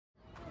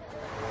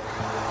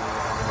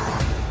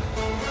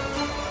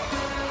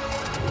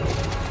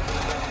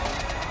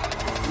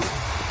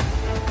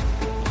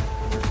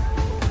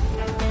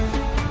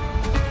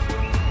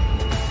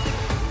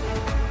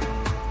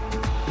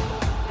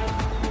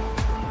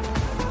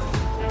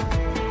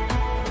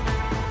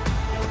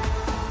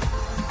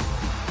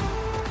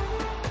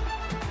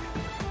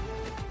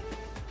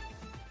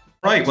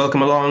Right,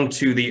 welcome along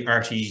to the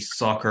RT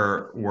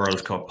Soccer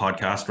World Cup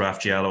podcast.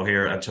 Raf Giallo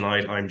here, and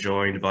tonight I'm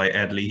joined by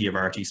Ed Leahy of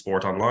RT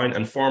Sport Online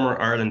and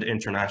former Ireland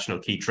international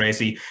Keith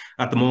Tracy.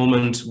 At the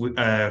moment,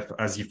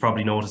 as you've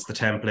probably noticed, the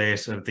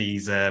template of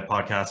these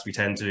podcasts we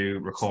tend to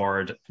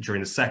record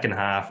during the second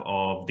half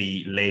of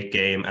the late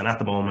game, and at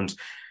the moment,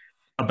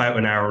 about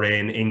an hour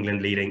in,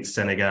 England leading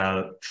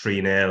Senegal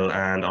 3-0,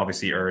 and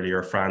obviously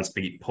earlier France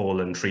beat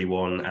Poland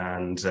 3-1,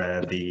 and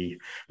the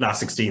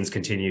last 16s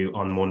continue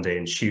on Monday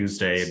and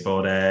Tuesday.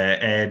 But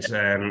Ed,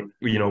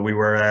 we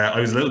were I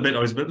was a little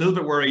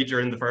bit worried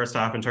during the first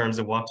half in terms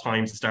of what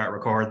time to start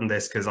recording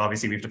this, because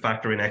obviously we have to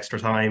factor in extra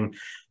time.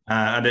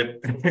 And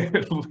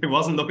it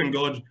wasn't looking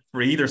good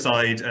for either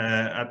side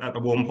at the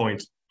one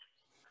point.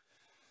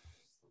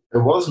 It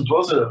wasn't,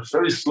 was it?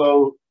 Very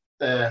slow,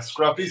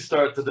 scrappy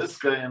start to this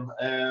game.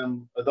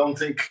 I don't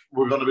think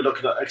we're going to be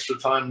looking at extra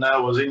time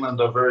now, as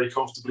England are very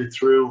comfortably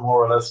through,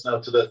 more or less, now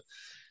to the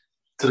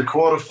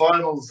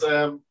quarterfinals.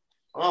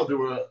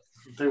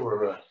 They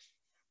were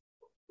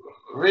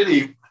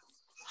really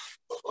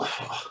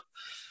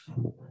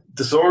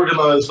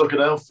disorganised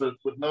looking outfit,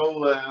 with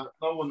no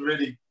one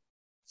really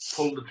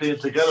pulling the team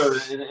together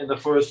in the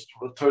first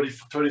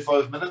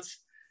 35 minutes.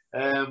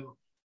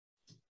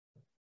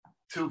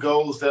 Two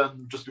goals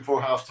then just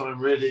before half time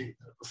really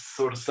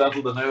sort of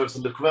settled the nerves,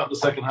 and they come out in the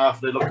second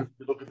half and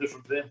they look a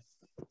different team.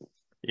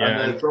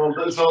 Yeah, and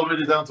it's all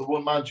really down to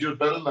one man, Jude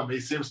Bellingham.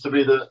 He seems to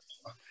be the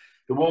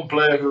one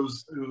player who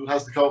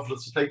has the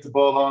confidence to take the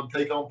ball on,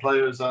 take on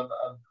players, and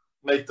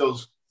make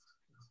those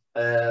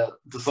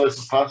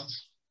decisive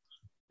passes.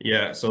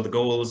 Yeah, so the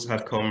goals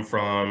have come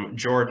from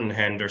Jordan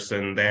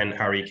Henderson, then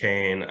Harry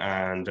Kane,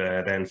 and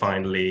then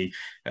finally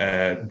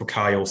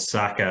Bukayo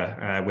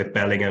Saka, with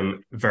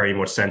Bellingham very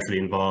much centrally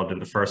involved in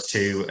the first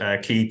two.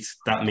 Keith,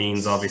 that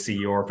means obviously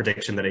your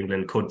prediction that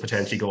England could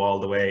potentially go all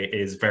the way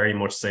is very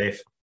much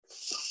safe.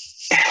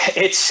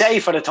 It's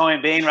safe for the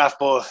time being, Raf,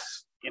 but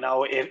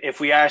if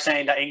we are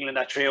saying that England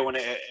are through, and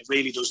it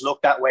really does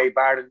look that way,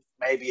 bar than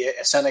maybe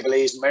a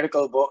Senegalese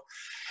miracle, but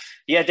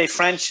yeah, the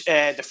French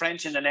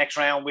in the next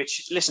round,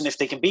 which, listen, if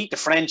they can beat the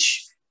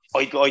French,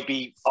 I'd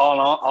be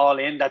all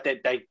in that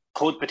they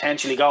could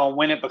potentially go and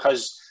win it,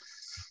 because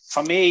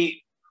for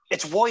me,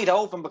 it's wide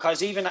open,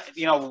 because even,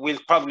 we'll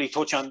probably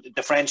touch on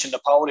the French and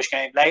the Polish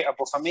game later,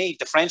 but for me,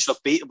 the French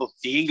look beatable.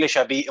 The English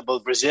are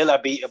beatable. Brazil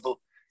are beatable.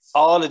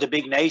 All of the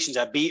big nations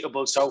are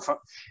beatable. So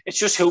it's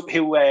just who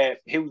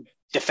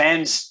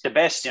defends the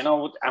best,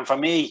 and for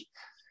me,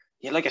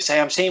 yeah, like I say,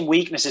 I'm seeing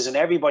weaknesses in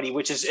everybody,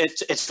 which is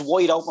it's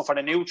wide open for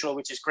the neutral,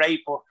 which is great.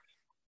 But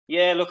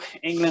yeah, look,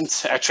 England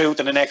are through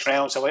to the next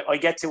round, so I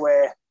get to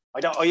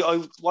I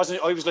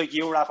was like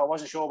you, Raf. I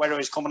wasn't sure whether I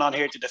was coming on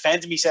here to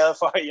defend myself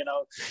or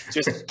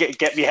just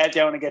get my head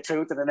down and get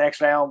through to the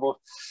next round. But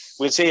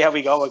we'll see how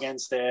we go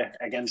against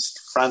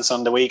France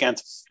on the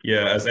weekend.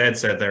 Yeah, as Ed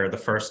said there, the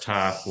first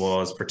half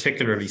was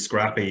particularly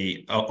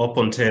scrappy up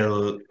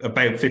until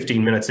about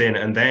 15 minutes in,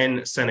 and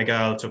then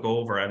Senegal took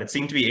over, and it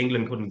seemed to be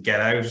England couldn't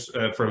get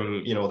out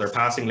from their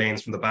passing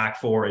lanes from the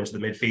back four into the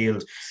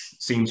midfield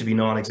seemed to be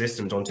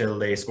non-existent until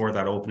they scored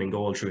that opening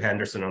goal through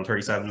Henderson on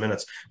 37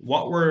 minutes.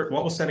 What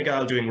was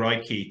Senegal doing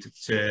right, Keith,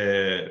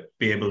 to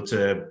be able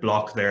to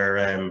block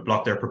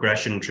their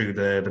progression through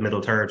the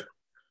middle third?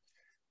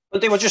 Well,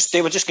 they were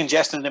just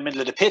congested in the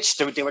middle of the pitch.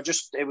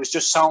 It was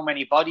just so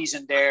many bodies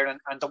in there,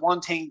 and the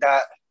one thing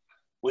that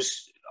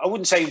was, I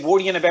wouldn't say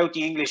worrying about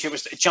the English, it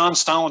was John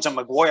Stones and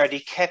Maguire. They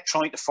kept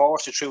trying to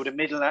force it through the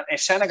middle. And if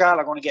Senegal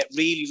are going to get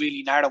really,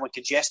 really narrow and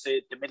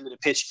congested the middle of the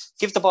pitch,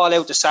 give the ball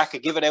out to Saka,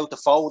 give it out to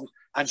Foden,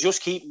 and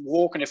just keep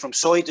walking it from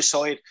side to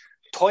side,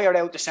 tire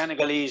out the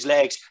Senegalese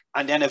legs,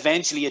 and then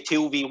eventually a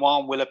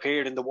 2v1 will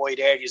appear in the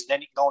wide areas. And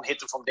then you can go and hit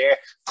them from there,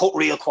 put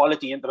real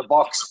quality into the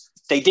box.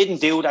 They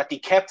didn't do that. They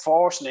kept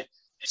forcing it.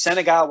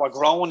 Senegal were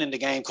growing in the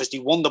game because they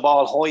won the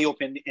ball high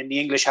up in the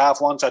English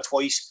half once or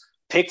twice.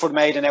 Pickford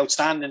made an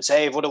outstanding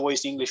save.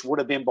 Otherwise, the English would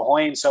have been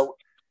behind. So,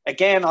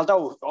 again,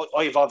 although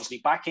I've obviously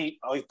backed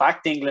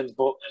England,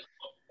 but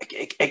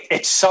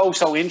it's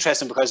so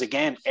interesting because,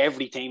 again,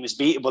 every team is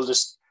beatable.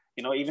 Just,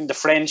 even the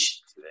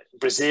French,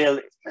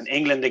 Brazil and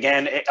England,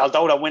 again,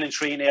 although they're winning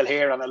 3-0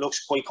 here and it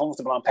looks quite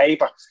comfortable on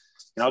paper,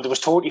 there was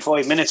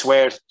 35 minutes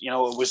where, it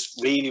was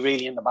really,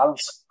 really in the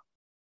balance.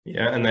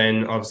 Yeah, and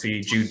then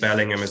obviously Jude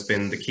Bellingham has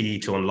been the key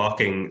to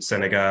unlocking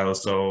Senegal.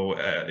 So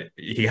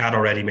he had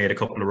already made a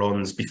couple of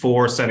runs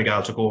before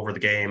Senegal took over the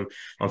game.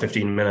 On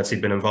 15 minutes,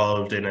 he'd been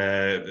involved in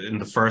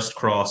the first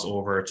cross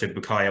over to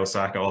Bukayo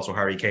Saka. Also,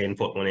 Harry Kane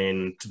put one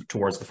in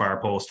towards the far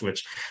post,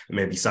 which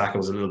maybe Saka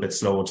was a little bit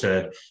slow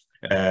to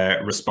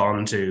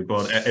respond to.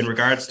 But in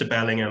regards to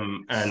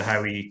Bellingham and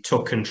how he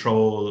took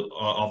control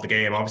of the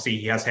game, obviously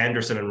he has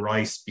Henderson and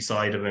Rice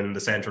beside him in the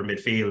centre of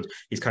midfield.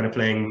 He's kind of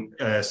playing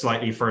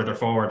slightly further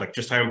forward. Like,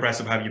 just how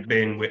impressed have you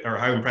been with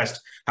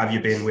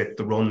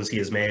the runs he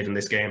has made in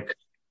this game?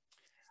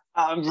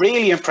 I'm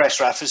really impressed,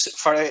 Raf,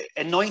 for a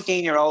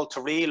 19-year-old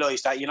to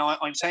realise that,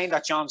 I'm saying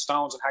that John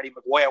Stones and Harry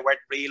Maguire weren't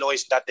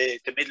realising that the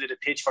middle of the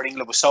pitch for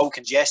England was so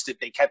congested,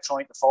 they kept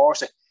trying to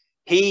force it.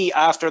 he,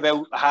 after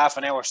about half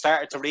an hour,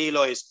 started to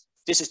realise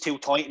this is too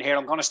tight in here.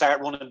 I'm going to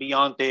start running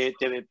beyond the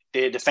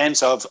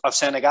defence of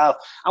Senegal.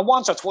 And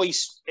once or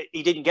twice,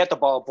 he didn't get the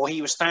ball, but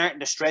he was starting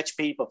to stretch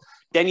people.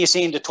 Then you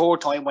see him the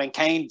third time when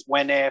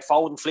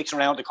Foden flicks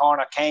around the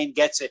corner, Kane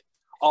gets it.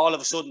 All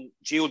of a sudden,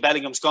 Jude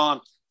Bellingham's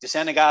gone. The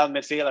Senegal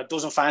midfielder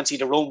doesn't fancy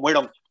the run with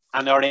him,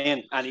 and they're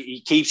in. And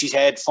he keeps his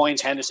head,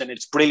 finds Henderson.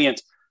 It's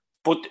brilliant.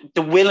 But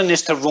the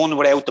willingness to run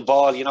without the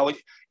ball,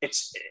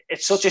 it's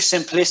such a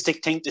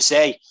simplistic thing to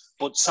say,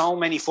 but so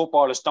many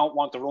footballers don't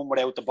want to run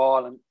without the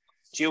ball. And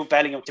Jude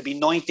Bellingham, to be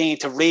 19,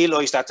 to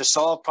realise that to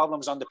solve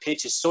problems on the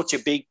pitch is such a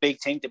big, big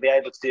thing to be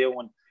able to do.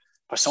 And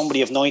for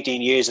somebody of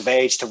 19 years of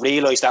age to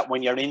realise that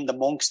when you're in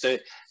amongst the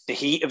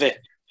heat of it,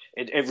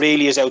 it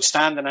really is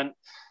outstanding. And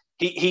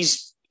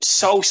he's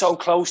so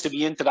close to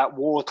be into that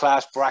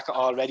world-class bracket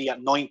already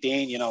at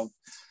 19.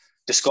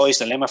 The sky's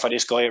the limit for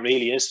this guy. It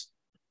really is.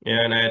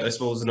 Yeah, and I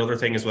suppose another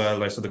thing as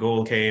well, so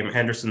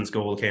Henderson's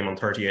goal came on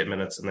 38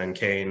 minutes, and then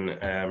Kane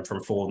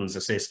from Foden's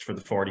assist for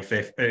the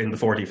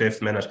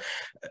 45th minute.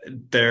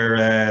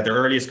 Their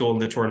earliest goal in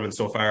the tournament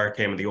so far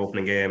came in the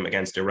opening game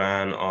against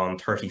Iran on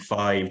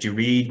 35. Do you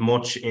read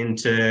much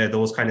into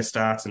those kind of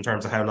stats in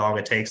terms of how long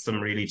it takes them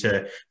really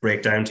to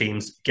break down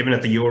teams? Given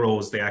at the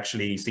Euros, they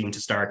actually seem to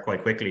start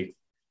quite quickly.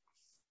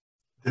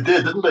 They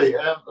did, didn't they?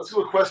 That's a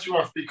good question,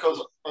 Raf, because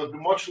I've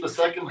been watching the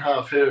second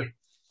half here,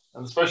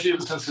 and especially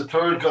even since the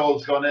third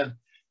goal's gone in,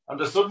 and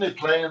they're suddenly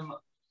playing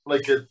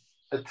like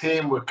a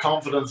team with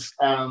confidence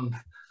and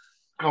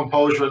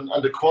composure,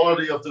 and the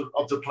quality of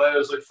the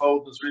players like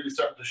Foden is really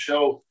starting to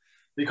show,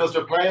 because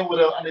they're playing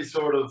without any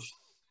sort of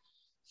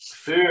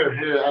fear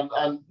here,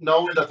 and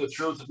knowing that they're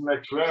through to the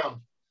next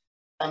round.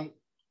 And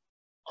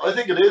I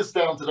think it is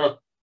down to that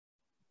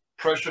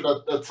pressure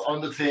that's on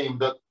the team,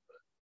 that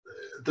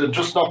they're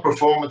just not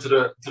performing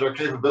to their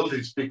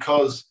capabilities,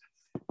 because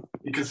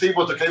you can see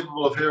what they're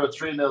capable of here at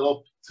 3-0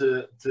 up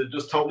to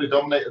just totally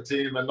dominate a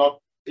team and not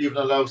even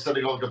allow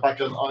Senegal to get back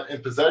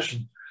in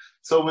possession.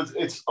 So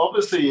it's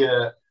obviously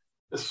a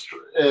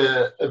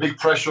big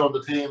pressure on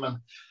the team, and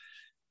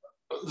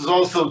there's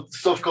also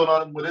stuff going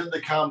on within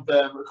the camp.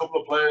 A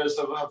couple of players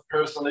have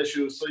personal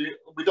issues, so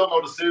we don't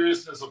know the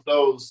seriousness of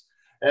those.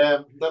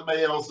 That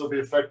may also be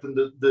affecting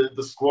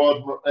the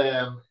squad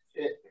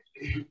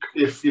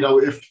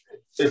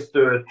if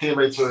their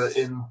teammates are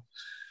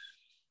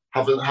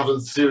having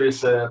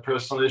serious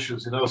personal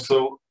issues,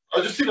 So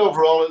I just think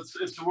overall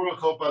it's the World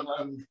Cup,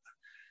 and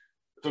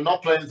they're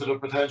not playing to their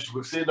potential.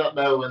 We've seen that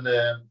now in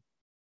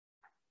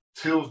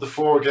 2 of the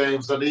 4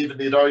 games, and even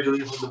you'd argue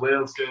even the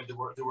Wales game they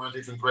weren't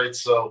even great.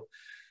 So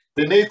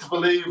they need to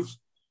believe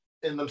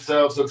in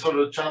themselves and sort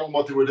of channel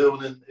what they were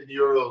doing in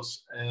Euros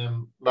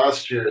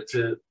last year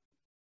to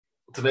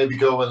maybe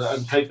go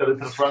and take that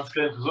into the France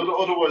game, because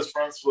otherwise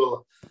France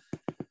will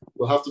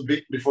have to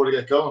beat before they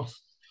get going.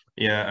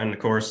 Yeah, and of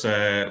course,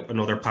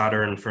 another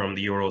pattern from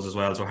the Euros as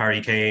well. So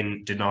Harry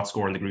Kane did not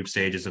score in the group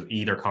stages of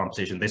either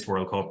competition, this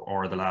World Cup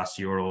or the last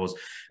Euros.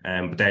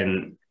 But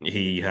then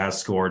he has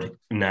scored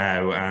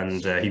now,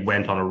 and he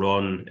went on a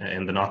run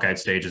in the knockout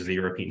stages of the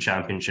European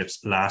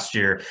Championships last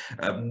year.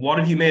 What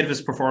have you made of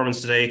his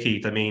performance today,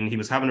 Keith? I mean, he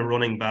was having a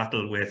running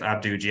battle with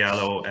Abdou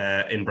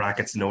Diallo, in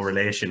brackets, no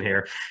relation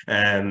here,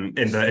 during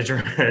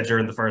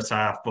the first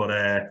half.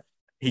 But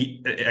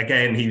he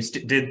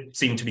did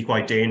seem to be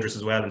quite dangerous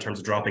as well in terms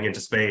of dropping into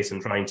space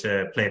and trying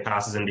to play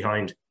passes in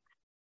behind.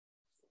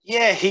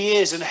 Yeah, he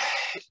is. And,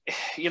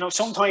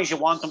 sometimes you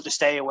want them to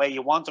stay away.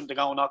 You want them to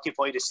go and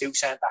occupy the 2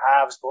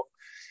 centre-halves. But,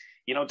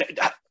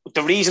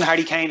 the reason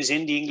Harry Kane is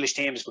in the English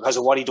team is because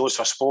of what he does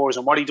for Spurs.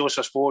 And what he does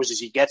for Spurs is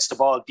he gets the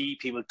ball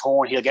deep, he will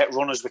turn, he'll get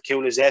runners with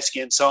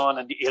Kulusevski and so on,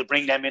 and he'll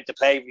bring them into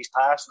play with his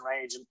passing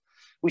range. And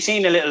we've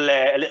seen a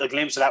little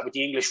glimpse of that with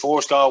the English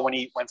first goal when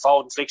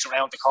Foden flicks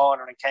around the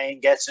corner and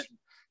Kane gets it and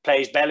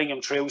plays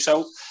Bellingham through.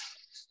 So,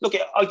 look,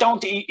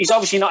 he's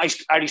obviously not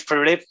at his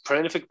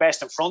prolific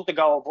best in front of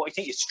goal, but I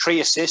think it's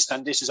 3 assists,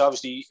 and this is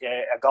obviously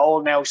a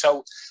goal now.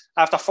 So,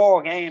 after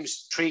 4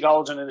 games, 3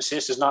 goals and an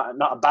assist is not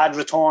a bad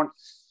return.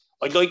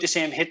 I'd like to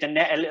see him hit the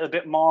net a little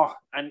bit more.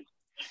 And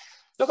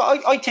look,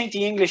 I think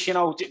the English,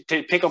 to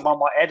pick up on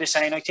what Ed is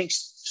saying, I think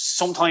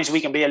sometimes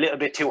we can be a little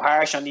bit too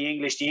harsh on the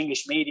English. The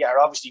English media are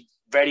obviously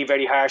very,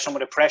 very harsh, some of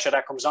the pressure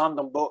that comes on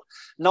them, but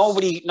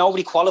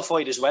nobody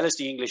qualified as well as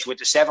the English with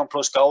the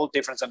 7+ goal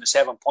difference and the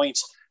 7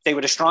 points. They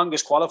were the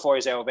strongest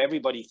qualifiers out of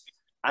everybody.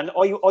 And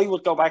I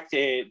would go back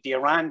to the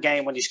Iran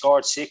game when they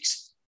scored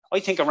 6. I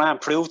think Iran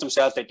proved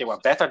themselves that they were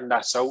better than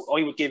that. So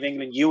I would give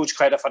England huge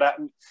credit for that.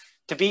 And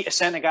to beat a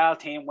Senegal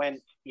team when,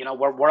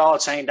 we're all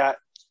saying that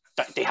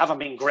they haven't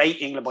been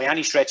great, England, by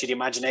any stretch of the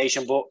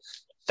imagination, but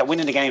they're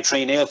winning the game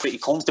 3-0 pretty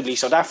comfortably.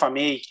 So that for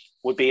me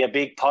would be a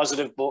big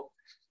positive. But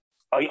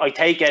I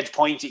take Ed's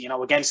point,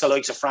 against the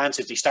likes of France,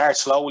 if they start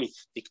slowly,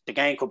 the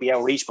game could be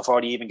outreached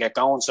before they even get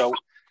going. So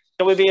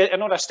there will be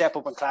another step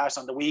up in class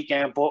on the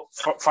weekend. But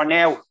for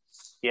now,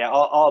 yeah,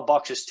 all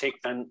boxes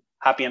ticked and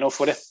happy enough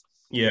with it.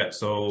 Yeah,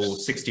 so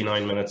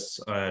 69 minutes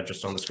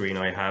just on the screen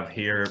I have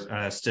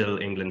here. Still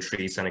England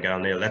 3,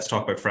 Senegal 0. Let's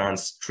talk about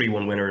France.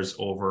 3-1 winners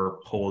over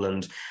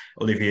Poland.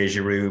 Olivier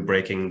Giroud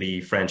breaking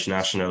the French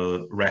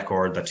national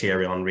record that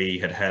Thierry Henry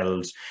had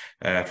held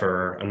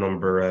for a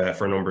number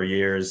of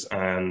years,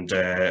 and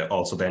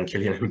also then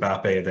Kylian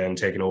Mbappe then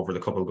taking over the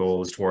couple of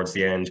goals towards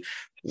the end.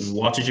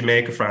 What did you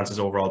make of France's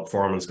overall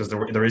performance? Because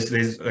there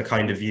is a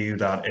kind of view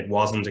that it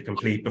wasn't a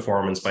complete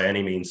performance by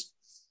any means.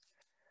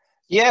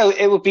 Yeah,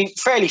 it would be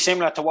fairly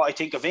similar to what I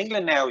think of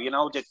England now. You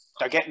know,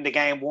 they're getting the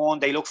game won.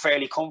 They look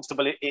fairly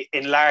comfortable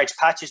in large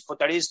patches, but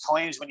there is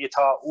times when you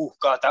thought, oh,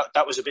 God,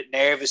 that was a bit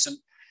nervous. And,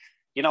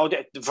 you know,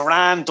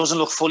 Varane doesn't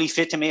look fully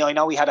fit to me. I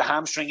know he had a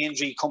hamstring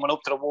injury coming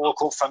up to the World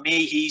Cup. For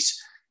me,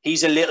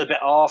 he's a little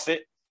bit off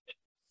it.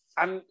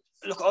 And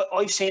look,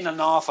 I've seen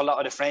an awful lot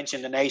of the French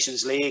in the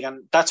Nations League,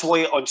 and that's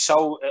why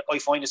I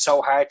find it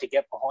so hard to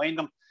get behind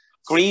them.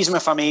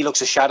 Griezmann, for me,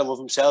 looks a shadow of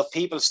himself.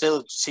 People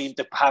still seem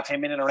to have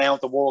him in and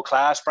around the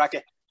world-class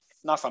bracket.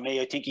 Not for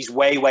me. I think he's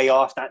way, way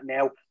off that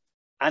now.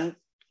 And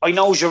I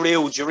know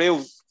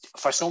Giroud,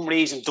 for some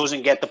reason,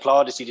 doesn't get the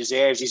plaudits he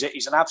deserves.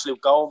 He's an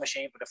absolute goal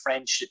machine for the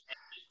French.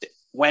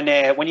 When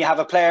you have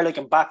a player like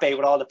Mbappe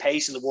with all the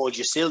pace in the world,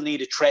 you still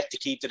need a threat to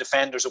keep the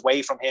defenders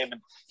away from him.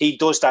 And he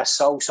does that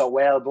so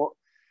well. But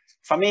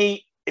for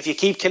me, if you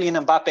keep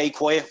Kylian Mbappe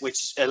quiet, which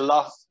is a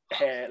lot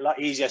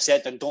easier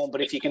said than done, but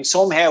if you can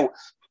somehow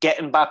get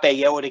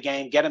Mbappe out of the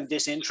game, get him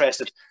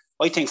disinterested,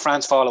 I think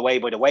France fall away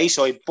by the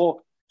wayside. But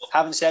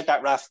having said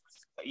that, Raf,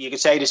 you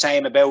could say the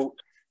same about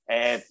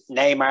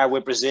Neymar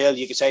with Brazil.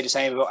 You could say the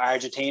same about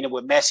Argentina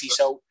with Messi.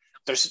 So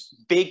there's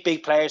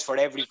big players for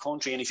every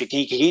country. And if you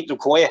keep them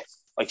quiet,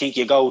 I think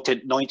you go to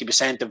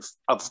 90%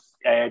 of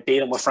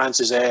dealing with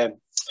France's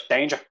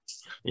danger.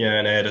 Yeah,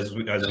 and Ed, as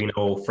we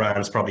know,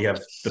 France probably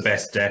have the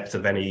best depth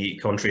of any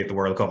country at the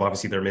World Cup.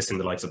 Obviously, they're missing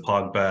the likes of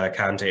Pogba,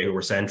 Kante, who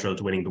were central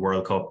to winning the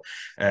World Cup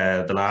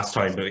the last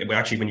time. But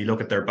actually, when you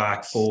look at their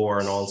back four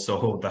and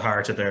also the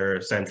heart of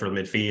their central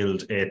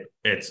midfield,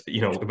 it's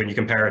you know, when you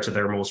compare it to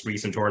their most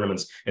recent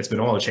tournaments, it's been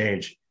all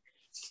change.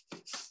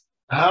 It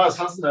has,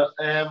 hasn't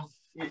it?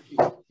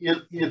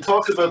 You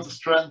talk about the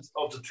strength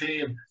of the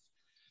team.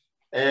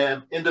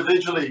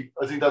 Individually,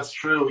 I think that's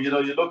true. You know,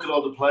 you look at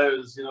all the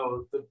players. You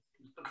know,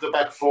 the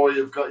back four.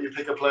 You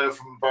pick a player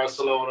from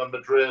Barcelona,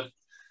 Madrid,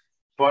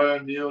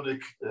 Bayern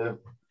Munich.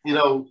 You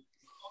know,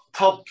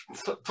 top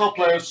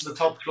players from the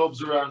top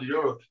clubs around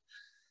Europe,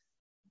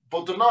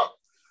 but they're not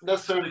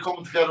necessarily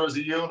coming together as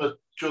a unit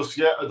just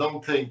yet. I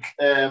don't think.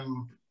 I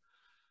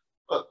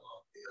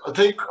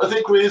think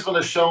Griezmann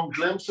has shown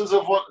glimpses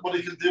of what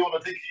he can do, and I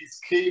think he's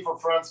key for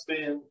France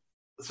being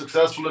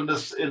successful in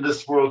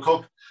this World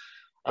Cup.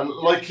 And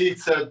like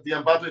Keith said, the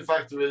Mbappe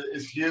factor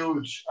is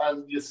huge,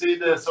 and you see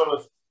the sort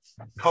of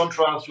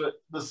contrast with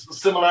the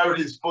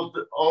similarities, but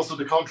also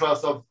the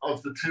contrast of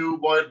the two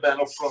wide men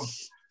up front.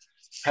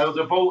 How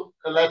they're both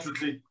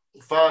electrically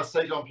fast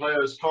take-on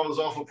players, cause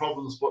awful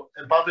problems, but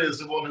Mbappe is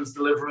the one who's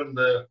delivering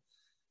the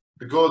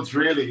goods,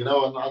 really, you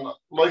know. And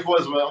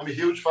likewise, I'm a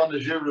huge fan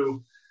of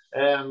Giroud.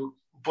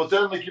 But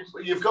then, like,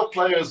 you've got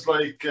players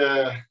like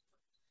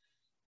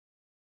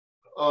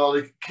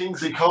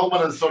Kingsley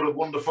Coman is sort of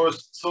one of the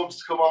first subs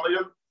to come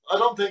on. I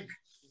don't think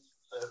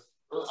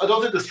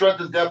the strength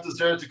and depth is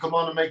there to come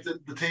on and make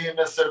the team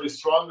necessarily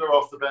stronger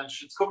off the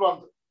bench. It's come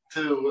on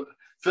to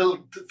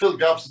fill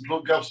gaps and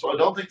plug gaps, but I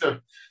don't think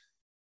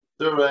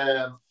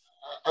they're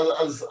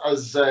as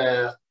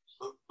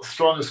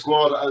strong a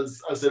squad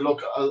as they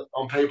look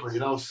on paper, you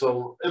know.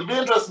 So it'll be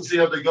interesting to see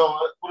how they go.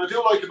 What I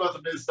do like about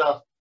them is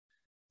that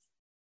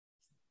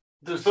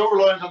they're so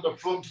reliant on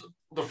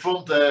the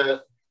front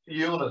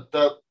unit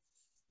that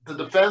the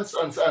defence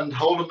and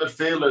holding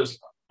midfielders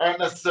aren't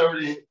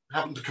necessarily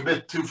having to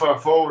commit too far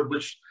forward,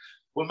 which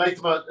will make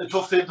them a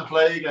tough team to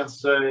play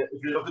against. If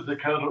you look at the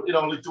counter, you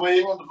know, like the way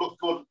England looked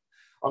good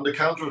on the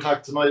counter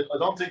attack tonight, I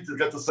don't think they'll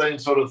get the same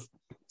sort of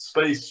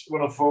space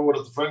running forward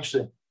as the French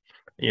team.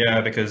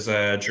 Yeah, because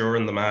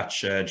during the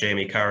match,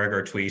 Jamie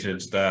Carragher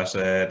tweeted that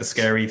the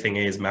scary thing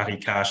is Matty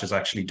Cash has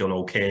actually done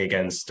okay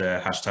against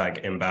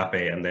hashtag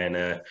Mbappe, and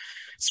then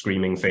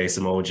screaming face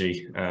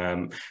emoji.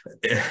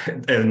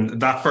 In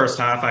that first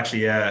half,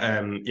 actually,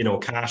 you know,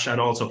 Cash and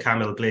also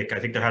Kamil Glik, I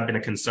think there had been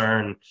a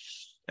concern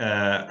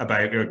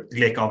about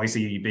Glik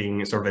obviously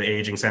being sort of an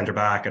aging centre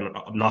back and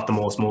not the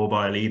most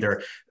mobile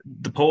either.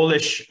 The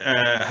Polish,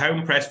 how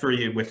impressed were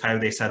you with how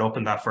they set up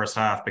in that first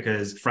half?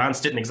 Because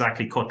France didn't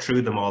exactly cut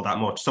through them all that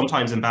much.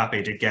 Sometimes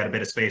Mbappe did get a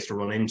bit of space to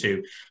run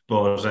into,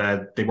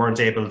 but they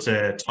weren't able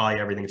to tie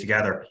everything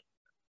together.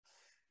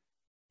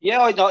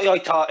 Yeah, I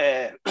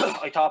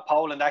thought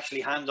Poland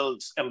actually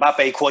handled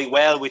Mbappe quite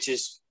well, which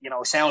is, you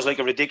know, sounds like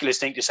a ridiculous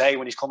thing to say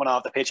when he's coming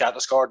off the pitch after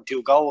scoring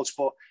 2 goals,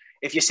 but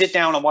if you sit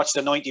down and watch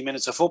the 90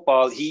 minutes of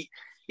football, he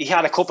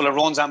had a couple of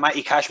runs at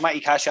Matty Cash. Matty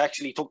Cash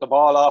actually took the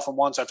ball off him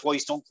once or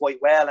twice, done quite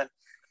well. And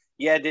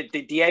Yeah,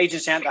 the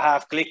agent centre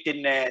half Glick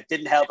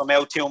didn't help him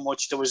out too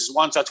much. There was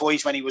once or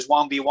twice when he was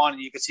 1v1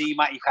 and you could see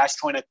Matty Cash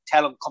trying to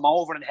tell him, come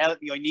over and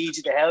help me, I need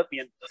you to help me.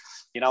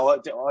 And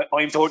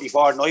I'm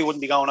 34 and I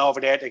wouldn't be going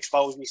over there to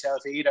expose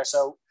myself either.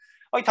 So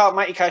I thought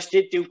Matty Cash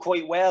did do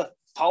quite well.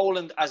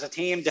 Poland as a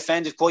team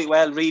defended quite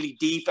well, really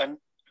deep, and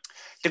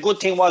the good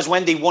thing was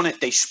when they won it,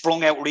 they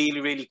sprung out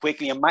really, really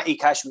quickly. And Matty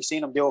Cash, we've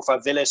seen him do it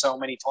for Villa so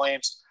many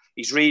times.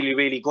 He's really,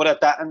 really good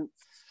at that. And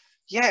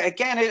yeah,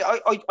 again,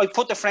 I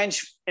put the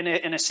French in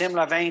a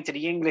similar vein to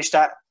the English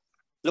that,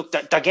 look,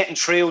 they're getting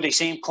through. They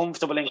seem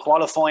comfortable in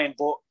qualifying,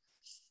 but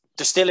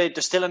there's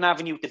still an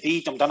avenue to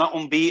beat them. They're not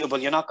unbeatable.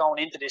 You're not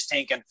going into this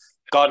thinking,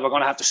 God, we're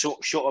going to have to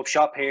shut up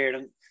shop here.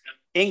 And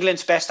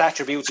England's best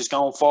attributes is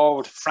going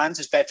forward.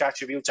 France's best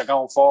attributes are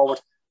going forward.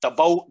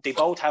 They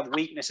both have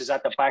weaknesses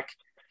at the back.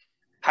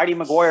 Harry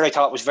Maguire, I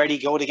thought, was very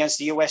good against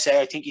the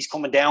USA. I think he's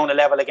coming down a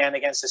level again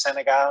against the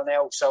Senegal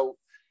now. So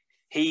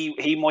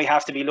he might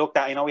have to be looked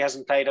at. I know he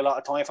hasn't played a lot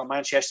of time for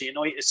Manchester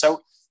United.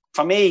 So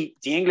for me,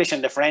 the English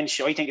and the French,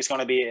 I think it's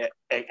going to be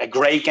a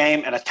great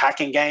game, an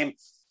attacking game.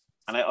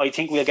 And I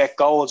think we'll get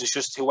goals. It's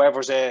just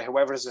whoever's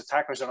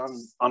attackers are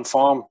on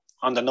form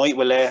on the night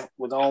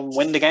will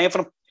win the game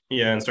for them.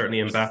 Yeah, and certainly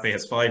Mbappe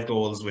has 5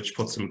 goals, which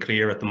puts him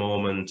clear at the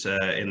moment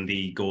in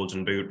the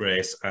Golden Boot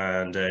race.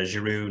 And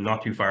Giroud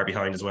not too far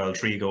behind as well,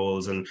 3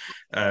 goals. And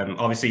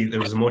obviously there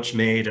was much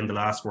made in the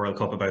last World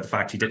Cup about the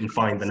fact he didn't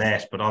find the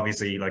net, but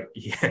obviously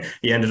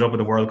he ended up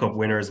with a World Cup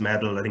winners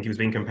medal. I think he was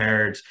being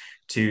compared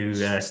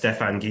to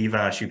Stefan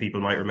Givash, who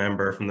people might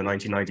remember from the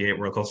 1998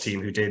 World Cup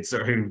team,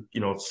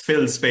 who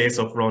filled space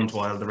up front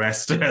while the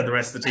rest of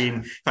the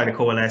team kind of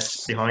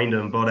coalesced behind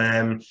him. But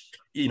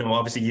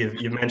obviously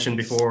you've mentioned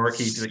before,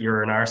 Keith, that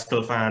you're an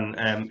Arsenal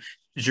fan.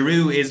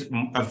 Giroud is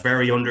a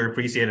very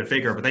underappreciated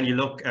figure, but then you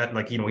look at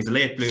he's a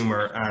late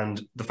bloomer, and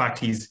the fact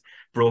he's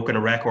broken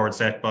a record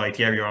set by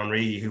Thierry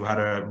Henry, who had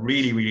a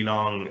really, really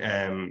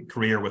long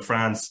career with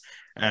France.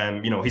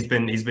 He's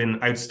been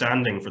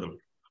outstanding for them.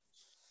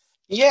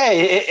 Yeah,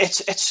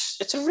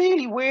 it's a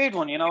really weird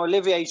one.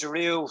 Olivier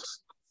Giroud,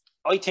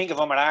 I think of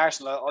him at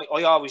Arsenal.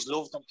 I always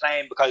loved him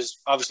playing because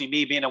obviously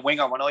me being a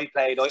winger when I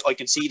played, I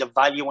can see the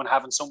value in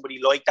having somebody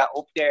like that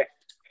up there.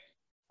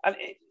 And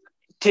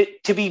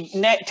to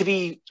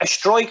be a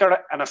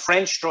striker and a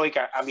French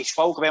striker, and we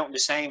spoke about in the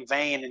same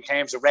vein in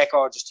terms of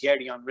records as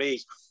Thierry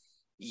Henry,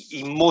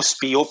 he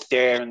must be up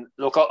there. And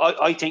look,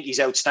 I think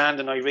he's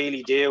outstanding. I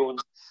really do. And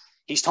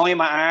his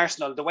time at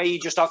Arsenal, the way he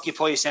just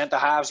occupies centre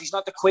halves, he's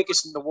not the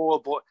quickest in the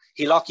world, but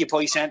he'll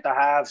occupy centre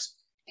halves.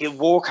 He'll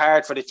work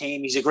hard for the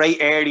team. He's a great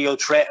aerial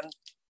threat. And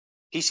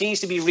he seems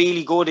to be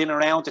really good in and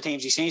around the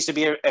teams. He seems to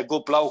be a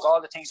good bloke.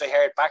 All the things I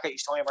heard back at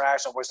his time at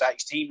Arsenal was that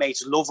his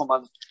teammates love him.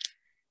 And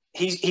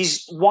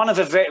he's one of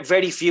a very,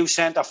 very few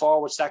centre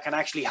forwards that can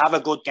actually have a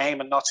good game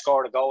and not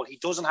score a goal. He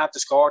doesn't have to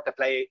score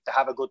to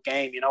have a good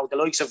game. The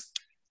likes of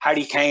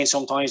Harry Kane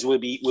sometimes will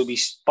be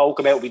spoke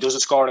about if he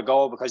doesn't score a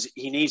goal because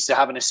he needs to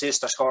have an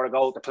assist or score a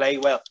goal to play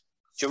well.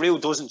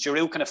 Giroud doesn't.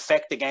 Giroud can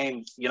affect the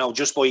game,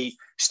 just by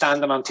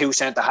standing on 2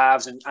 centre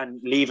halves and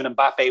leaving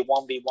Mbappe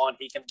 1v1.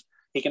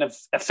 He can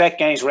affect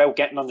games without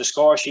getting on the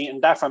score sheet,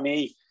 and that for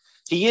me,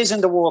 he is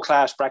in the world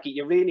class bracket.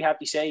 You really have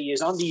to say he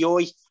is. On the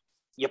eye,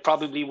 you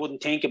probably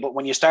wouldn't think it, but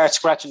when you start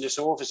scratching the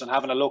surface and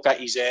having a look at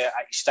his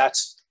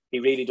stats, he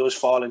really does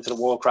fall into the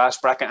world class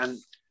bracket and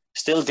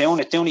still doing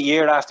it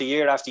year after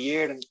year after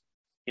year. And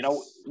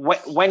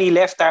when he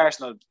left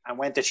Arsenal and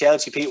went to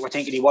Chelsea, people were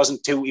thinking he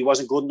wasn't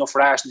good enough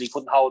for Arsenal. He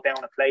couldn't hold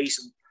down a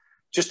place. And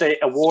just a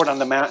word on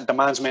the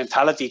man's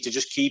mentality to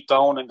just keep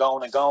going and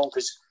going and going.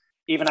 Because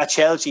even at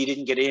Chelsea, he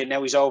didn't get in.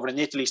 Now he's over in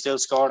Italy, still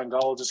scoring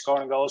goals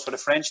for the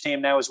French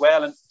team now as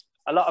well. And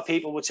a lot of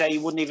people would say he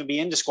wouldn't even be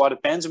in the squad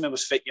if Benzema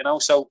was fit.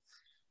 So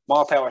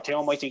more power to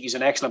him. I think he's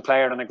an excellent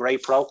player and a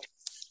great pro.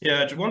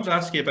 Yeah, I wanted to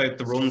ask you about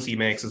the runs he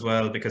makes as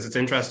well, because it's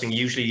interesting.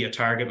 Usually a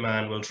target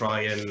man will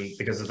try and,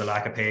 because of the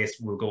lack of pace,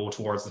 will go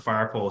towards the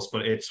far post.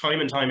 But it's time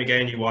and time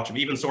again you watch him,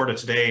 even sort of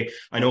today.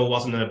 I know it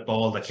wasn't a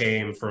ball that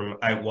came from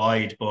out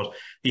wide, but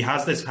he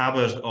has this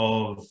habit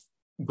of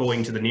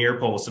going to the near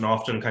post and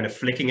often kind of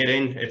flicking it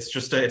in. It's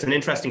an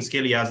interesting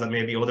skill he has that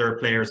maybe other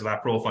players of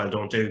that profile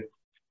don't do.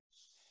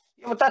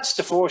 Yeah, but that's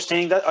the first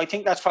thing. I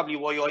think that's probably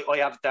why I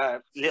have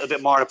that little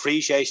bit more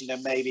appreciation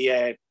than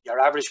maybe your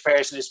average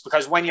person is,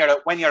 because when you're a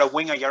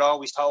winger, you're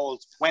always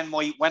told when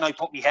I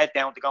put my head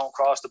down to go and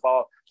cross the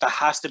ball, there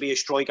has to be a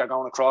striker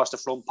going across the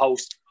front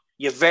post.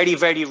 You very,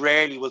 very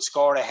rarely will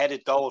score a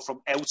headed goal from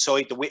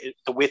outside the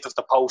width of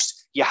the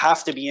post. You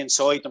have to be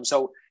inside them.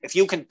 So if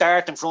you can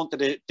dart in front of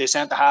the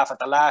centre half at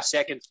the last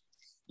second,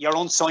 you're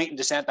unsighting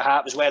the centre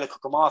half as well. It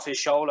could come off his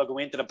shoulder, go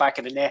into the back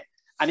of the net.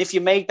 And if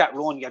you make that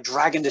run, you're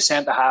dragging the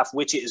centre half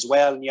with you as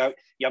well, and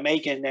you're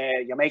making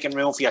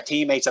room for your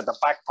teammates at the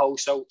back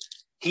post. So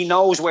he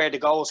knows where the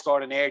goal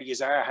scoring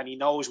areas are, and he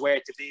knows where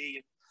to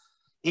be.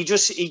 He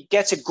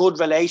gets a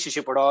good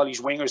relationship with all these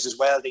wingers as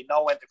well. They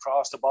know when to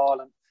cross the ball.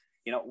 And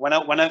when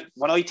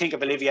I think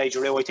of Olivier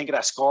Giroud, I think of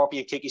that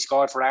scorpion kick he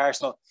scored for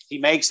Arsenal. He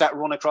makes that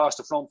run across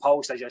the front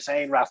post, as you're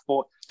saying, Raf,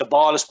 but the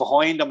ball is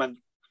behind him, and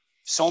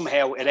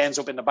somehow it ends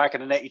up in the back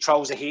of the net. He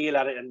throws a heel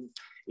at it, and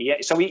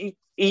so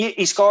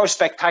he scores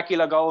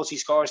spectacular goals. He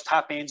scores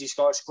tap-ins, he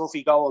scores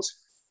scruffy goals,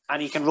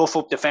 and he can rough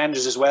up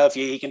defenders as well.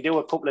 He can do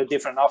a couple of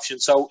different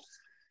options. So,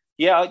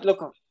 yeah,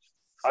 look,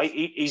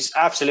 he's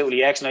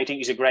absolutely excellent. I think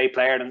he's a great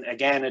player, and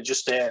again, it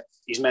just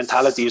his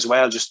mentality as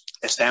well just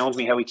astounds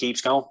me how he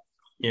keeps going.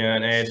 Yeah,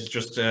 and Ed,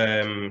 just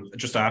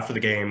after the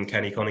game,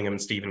 Kenny Cunningham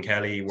and Stephen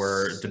Kelly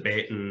were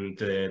debating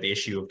the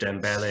issue of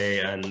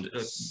Dembele and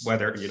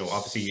whether,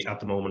 obviously at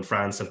the moment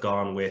France have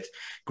gone with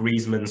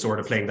Griezmann sort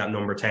of playing that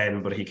number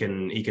 10, but he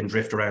can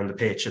drift around the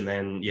pitch, and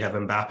then you have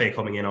Mbappe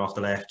coming in off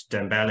the left,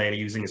 Dembele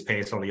using his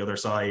pace on the other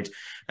side.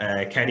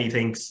 Kenny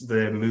thinks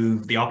the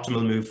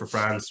optimal move for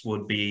France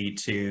would be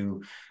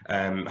to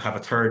have a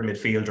third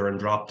midfielder and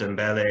drop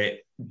Dembele.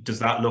 Does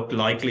that look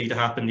likely to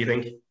happen, do you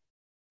think?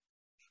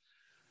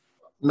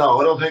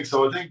 No, I don't think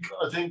so. I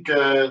think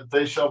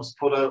Deschamps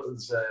put out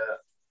his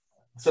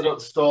set out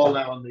the stall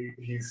now, and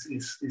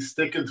he's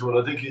sticking to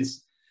it. I think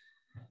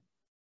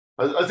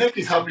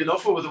he's happy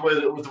enough with the way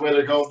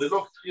they're going. They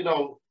look,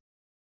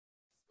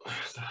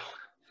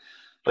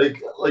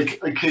 like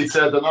Keith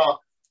said, they're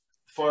not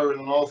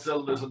firing on all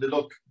cylinders, and they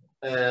look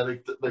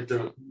like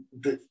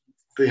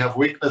they have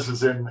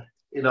weaknesses in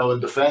in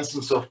defence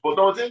and stuff. But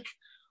no, I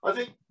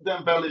think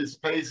Dembele's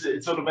pace,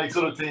 it sort of makes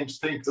other teams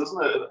think,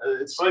 doesn't it?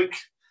 It's like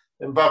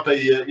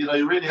Mbappe,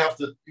 you really have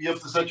to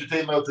set your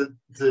team out to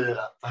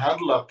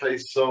handle that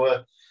pace. So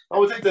I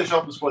would think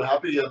Deschamps was quite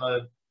happy, and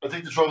I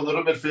think to throw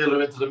another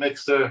midfielder into the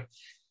mix there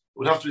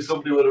would have to be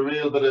somebody with a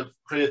real bit of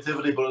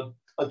creativity. But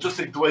I just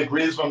think the way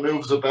Griezmann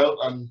moves about,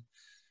 and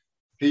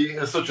he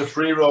has such a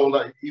free role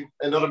that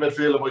another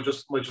midfielder might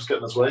just get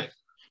in his way.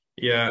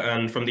 Yeah,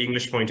 and from the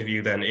English point of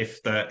view, then,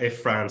 if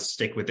France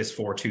stick with this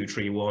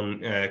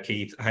 4-2-3-1,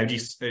 Keith, how do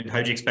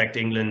you expect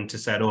England to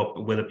set up?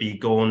 Will it be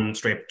going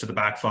straight to the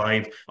back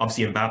five?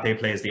 Obviously, Mbappe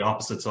plays the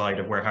opposite side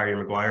of where Harry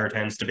Maguire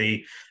tends to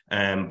be,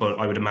 but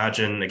I would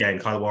imagine again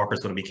Kyle Walker's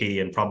going to be key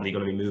and probably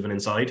going to be moving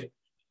inside.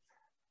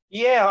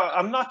 Yeah,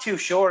 I'm not too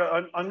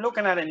sure. I'm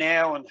looking at it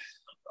now, and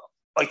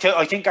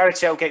I think Gareth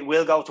Southgate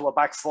will go to a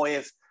back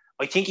five.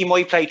 I think he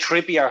might play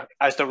Trippier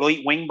as the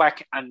right wing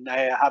back and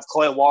have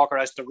Kyle Walker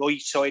as the right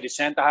sided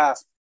centre half.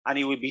 And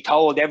he would be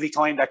told every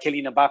time that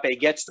Kylian Mbappe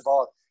gets the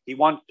ball,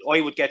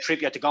 I would get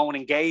Trippier to go and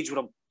engage with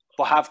him,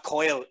 but have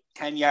Kyle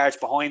 10 yards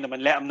behind him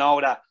and let him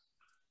know that,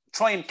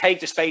 try and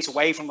take the space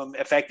away from him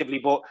effectively.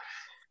 But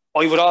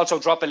I would also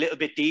drop a little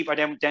bit deeper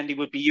than they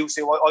would be used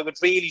to. I would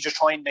really just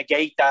try and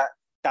negate that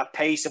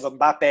pace of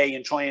Mbappe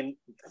and try and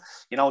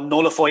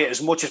nullify it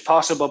as much as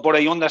possible. But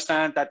I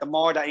understand that the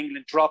more that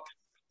England drop,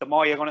 the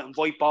more you're going to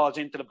invite balls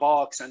into the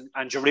box, and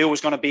Giroud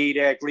is going to be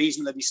there.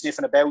 Griezmann will be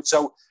sniffing about.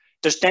 So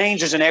there's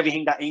dangers in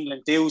everything that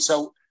England do.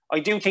 So I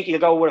do think you'll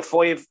go with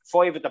a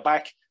five at the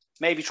back,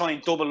 maybe try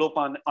and double up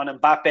on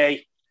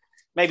Mbappe,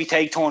 maybe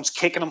take turns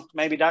kicking him.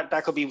 Maybe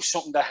that could be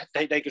something that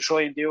they could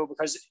try and do,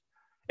 because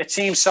it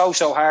seems so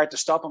hard to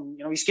stop him.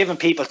 He's giving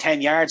people 10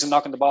 yards and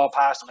knocking the ball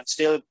past him and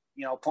still,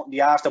 putting the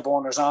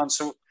afterburners on.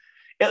 So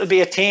it'll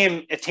be a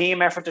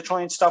team effort to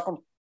try and stop him.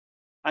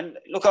 And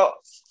look,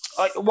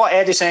 what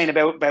Ed is saying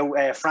about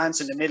France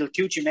in the middle,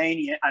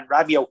 Tchouaméni and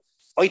Rabiot,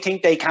 I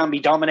think they can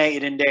be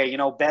dominated in there.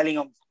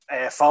 Bellingham,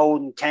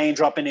 Foden, Kane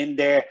dropping in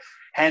there,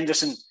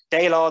 Henderson,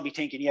 they'll all be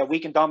thinking, yeah,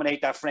 we can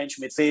dominate that French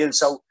midfield.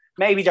 So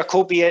maybe there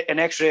could be an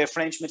extra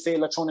French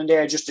midfielder thrown in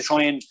there just to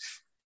try and...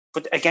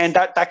 But again,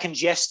 that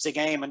congests the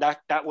game, and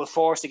that will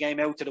force the game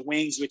out to the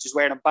wings, which is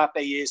where Mbappe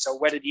is. So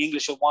whether the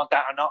English will want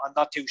that or not, I'm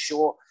not too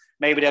sure.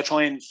 Maybe they'll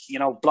try and,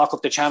 block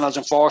up the channels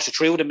and force it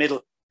through the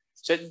middle.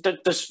 So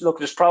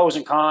there's pros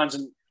and cons,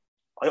 and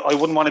I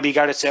wouldn't want to be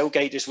Gareth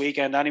Southgate this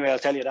weekend anyway, I'll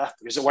tell you that,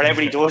 because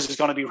whatever he does is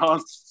going to be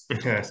wrong.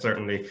 Yeah,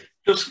 certainly.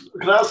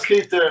 Can I ask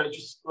Keith there,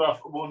 just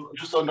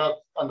on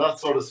that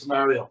sort of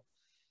scenario?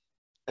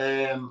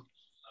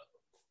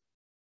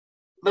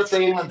 Let's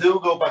say England do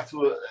go back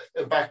to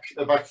a back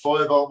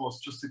five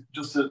almost, just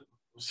to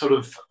sort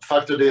of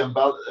factor the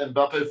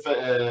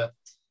Mbappe,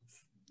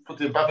 put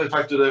the Mbappe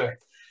factor there.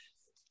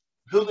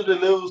 Who did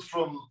they lose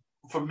from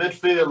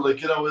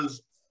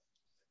midfield?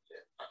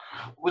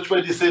 Which way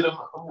do you see them?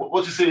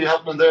 What do you see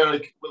happening there?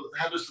 Will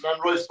Henderson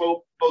and Rice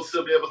both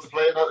still be able to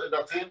play in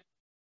that team?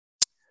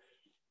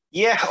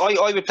 Yeah,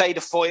 I would play the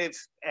five.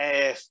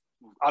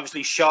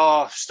 Obviously,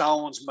 Shaw,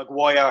 Stones,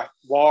 Maguire,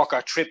 Walker,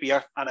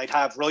 Trippier, and I'd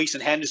have Rice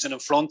and Henderson in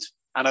front,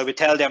 and I would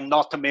tell them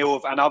not to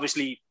move, and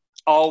obviously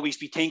always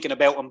be thinking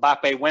about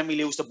Mbappe. When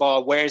we lose the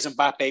ball, where's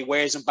Mbappe?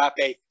 Where's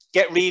Mbappe?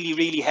 Get really,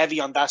 really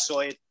heavy on that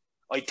side.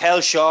 I tell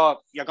Shaw,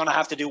 you're going to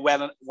have to do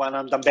well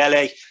on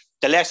Dembele.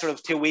 The lesser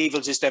of two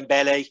evils is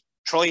Dembele.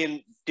 Try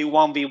and do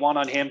 1v1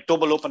 on him,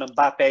 double up on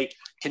Mbappe,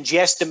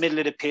 congest the middle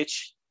of the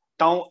pitch.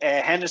 Don't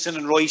Henderson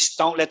and Rice,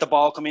 don't let the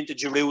ball come into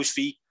Giroud's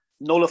feet.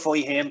 Nullify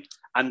him.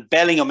 And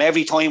Bellingham,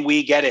 every time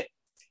we get it,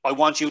 I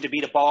want you to be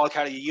the ball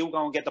carrier. You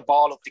go and get the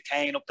ball up to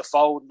Kane, up to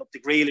Foden, up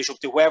to Grealish, up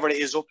to whoever it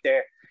is up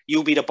there.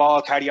 You be the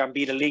ball carrier and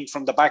be the link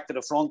from the back to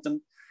the front.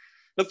 And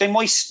look, they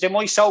might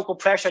soak up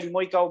pressure. They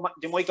might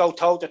go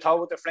toe to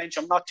toe with the French.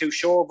 I'm not too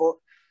sure, but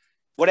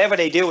whatever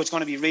they do, it's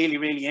going to be really,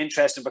 really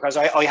interesting, because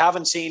I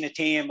haven't seen a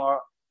team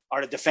or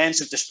a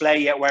defensive display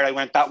yet where I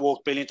went, that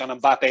worked brilliant on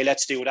Mbappe,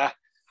 let's do that.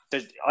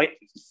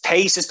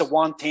 Pace is the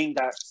one thing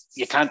that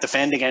you can't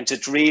defend against.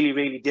 It's really,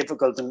 really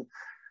difficult. And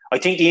I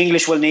think the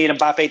English will need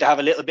Mbappe to have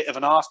a little bit of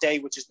an off day,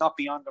 which is not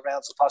beyond the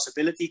realms of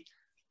possibility.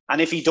 And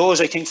if he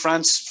does, I think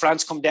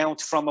France come down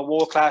from a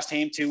world-class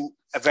team to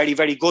a very,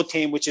 very good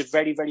team, which is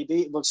very, very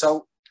beatable.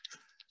 So,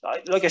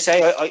 like I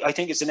say, I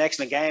think it's an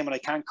excellent game, and I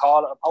can't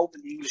call it. I'm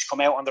hoping the English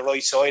come out on the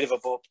right side of it,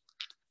 but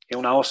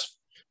who knows?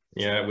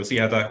 Yeah, we'll see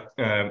how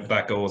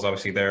that goes.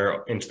 Obviously,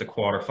 they're into the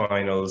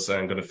quarterfinals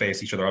and going to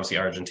face each other. Obviously,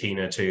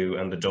 Argentina too,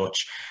 and the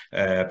Dutch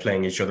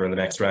playing each other in the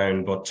next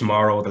round. But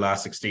tomorrow, the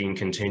last 16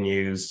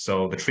 continues.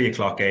 So the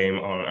 3:00 game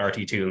on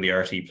RT2 and the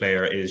RT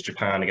player is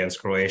Japan against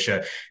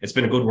Croatia. It's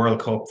been a good World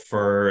Cup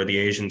for the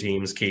Asian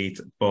teams, Keith.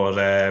 But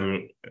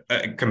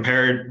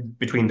compared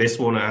between this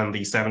one and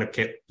the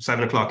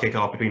 7:00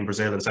 kickoff between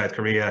Brazil and South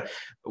Korea,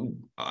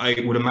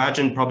 I would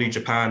imagine probably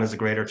Japan has a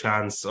greater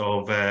chance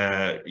of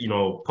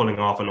pulling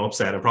off an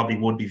upset, and probably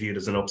would be viewed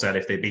as an upset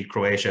if they beat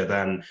Croatia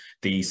than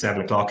the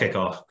 7:00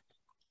 kickoff.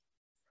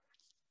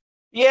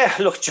 Yeah,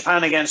 look,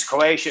 Japan against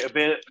Croatia, a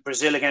bit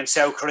Brazil against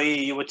South Korea.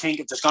 You would think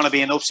if there's going to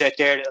be an upset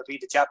there, it'll be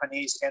the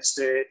Japanese against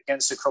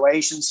the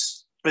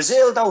Croatians.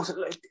 Brazil, though,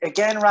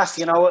 again, Raf,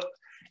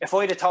 if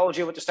I'd have told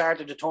you at the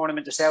start of the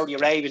tournament the Saudi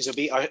Arabians would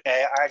beat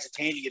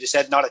Argentina, you'd have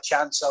said not a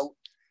chance. So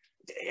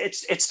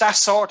it's that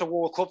sort of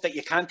World Cup that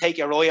you can't take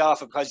your eye off,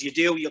 because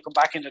you'll come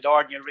back in the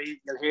door and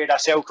you'll hear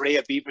that South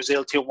Korea beat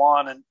Brazil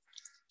 2-1, and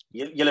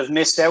you'll have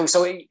missed out.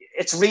 So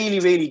it's really,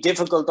 really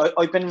difficult.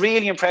 I've been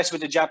really impressed with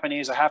the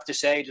Japanese, I have to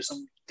say. There's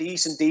some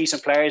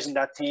decent players in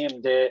that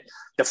team. The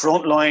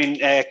front line,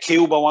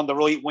 Kubo on the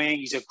right wing,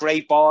 he's a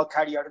great ball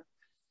carrier.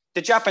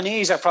 The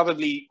Japanese are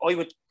probably, I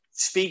would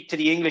speak to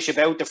the English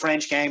about the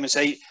French game and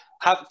say,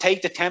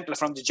 take the template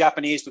from the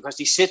Japanese, because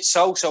they sit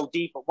so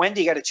deep. But when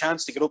they get a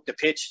chance to get up the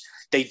pitch,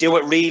 they do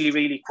it really,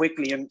 really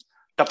quickly, and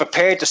they're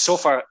prepared to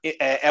suffer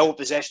out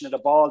possession of the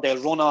ball.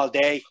 They'll run all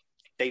day.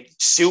 They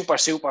super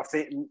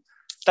fit, and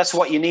that's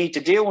what you need to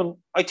do. And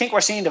I think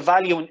we're seeing the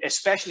value,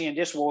 especially in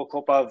this World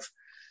Cup,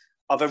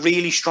 of a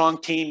really strong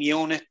team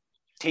unit,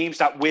 teams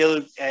that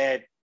will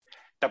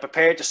they're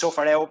prepared to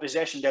suffer out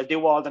possession. They'll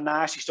do all the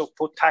nasty stuff,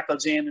 put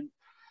tackles in,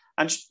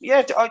 and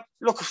yeah.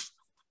 Look,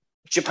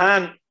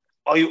 Japan,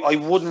 I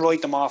wouldn't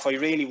write them off. I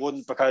really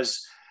wouldn't,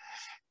 because,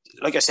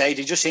 like I say,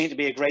 they just seem to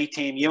be a great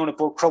team unit.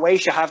 But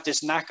Croatia have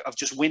this knack of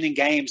just winning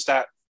games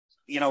that,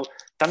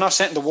 they're not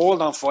setting the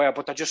world on fire,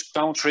 but they're just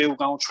going through. And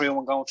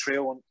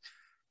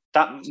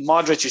that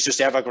Modric is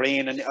just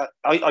evergreen. And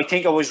I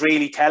think it was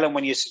really telling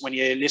when you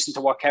listen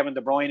to what Kevin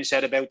De Bruyne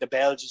said about the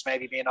Belgians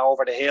maybe being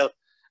over the hill.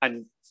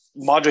 And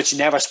Modric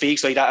never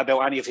speaks like that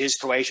about any of his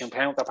Croatian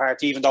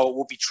counterparts, even though it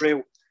would be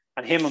true.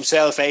 And him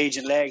himself, age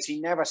and legs, he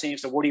never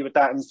seems to worry with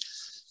that. And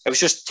it was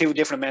just two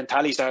different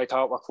mentalities that I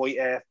thought were quite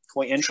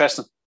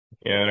interesting.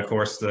 Yeah, and of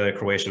course the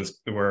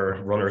Croatians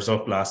were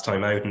runners-up last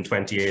time out in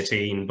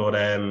 2018. But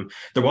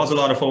there was a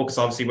lot of focus,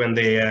 obviously, when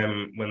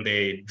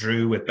they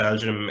drew with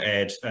Belgium,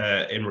 Ed,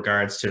 in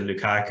regards to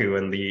Lukaku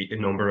and the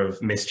number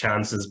of missed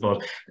chances.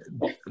 But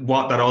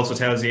what that also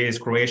tells you is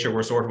Croatia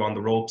were sort of on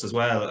the ropes as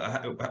well.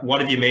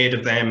 What have you made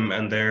of them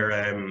and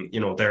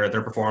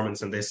their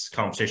performance in this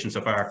competition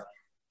so far?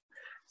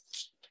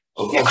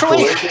 Yeah,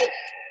 Croatia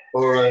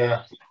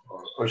or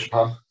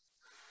Japan?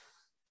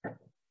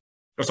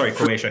 Oh, sorry,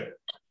 Croatia.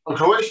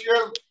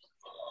 Croatia,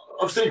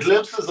 I've seen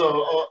glimpses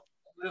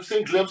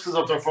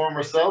of their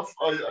former self.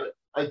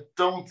 I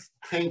don't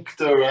think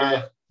they're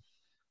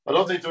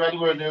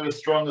anywhere near as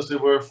strong as they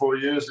were 4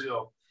 years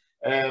ago.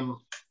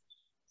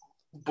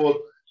 But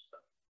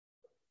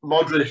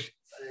Modric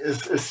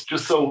is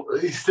just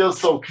he's still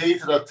so key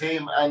to that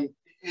team, and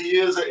he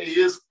is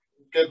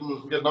getting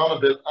on a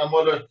bit. And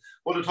when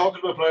they're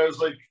talking about players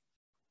like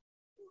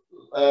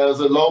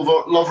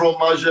Lovro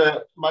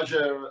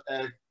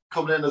Majer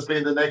coming in as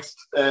being the next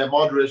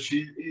Modric,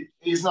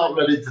 he's not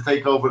ready to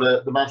take over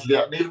the mantle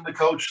yet. And even the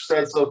coach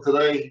said so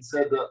today. He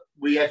said that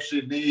we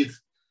actually need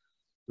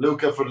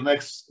Luka for the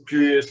next few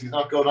years. He's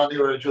not going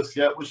anywhere just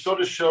yet, which sort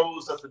of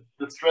shows that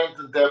the strength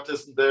and depth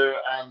isn't there,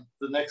 and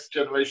the next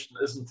generation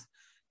isn't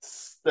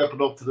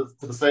stepping up to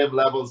the same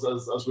levels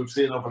as we've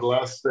seen over the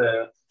last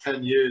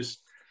 10 years.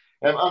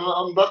 And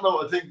on that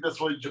note, I think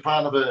that's why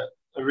Japan have a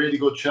really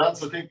good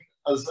chance. I think,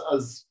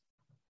 as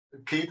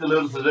Keith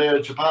alluded to there,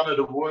 Japan are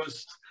the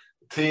worst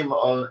team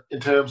in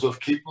terms of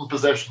keeping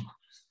possession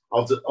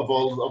of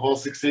all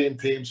 16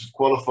 teams who've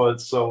qualified.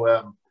 So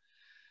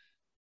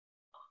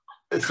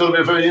it's going to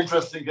be a very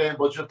interesting game.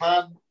 But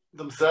Japan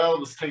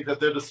themselves think that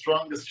they're the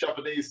strongest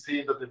Japanese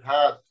team that they've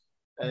had,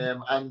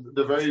 and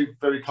they're very,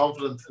 very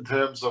confident in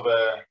terms of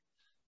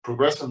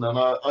progressing. And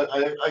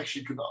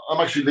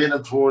I'm actually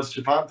leaning towards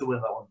Japan to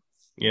win that one.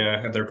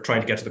 Yeah, and they're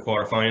trying to get to the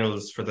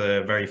quarterfinals for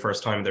the very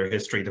first time in their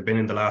history. They've been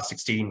in the last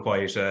 16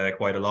 quite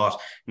a lot.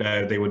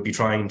 Now they would be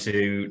trying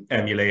to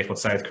emulate what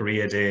South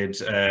Korea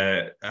did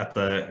at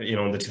the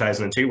in the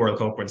 2002 World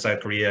Cup, when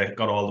South Korea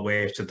got all the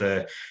way to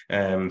the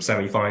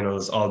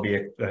semi-finals,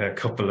 albeit a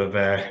couple of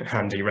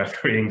handy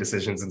refereeing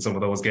decisions in some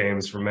of those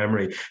games from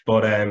memory.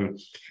 But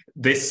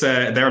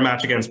their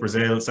match against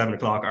Brazil, 7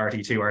 o'clock,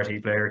 RT2,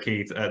 RT player,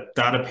 Keith,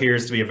 that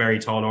appears to be a very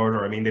tall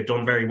order. I mean, they've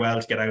done very well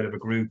to get out of a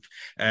group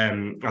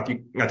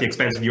at the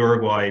expense of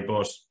Uruguay,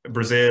 but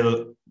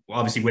Brazil,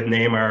 obviously with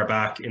Neymar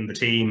back in the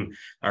team,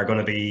 are going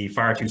to be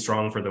far too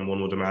strong for them,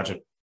 one would imagine.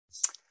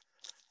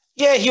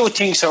 Yeah, you would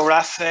think so,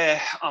 Raf,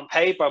 on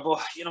paper, but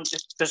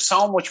there's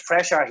so much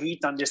pressure,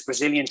 heat on this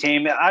Brazilian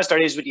team, as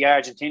there is with the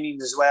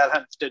Argentinians as well,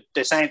 and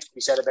the same to be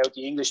said about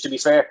the English, to be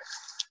fair.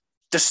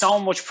 There's so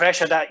much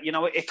pressure that,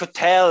 it could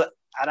tell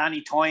at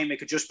any time, it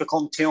could just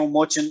become too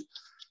much. And,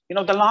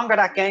 the longer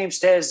that game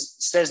stays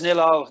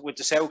 0-0 with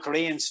the South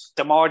Koreans,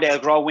 the more they'll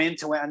grow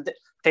into it. And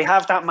they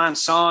have that man,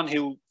 Son,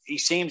 who he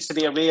seems to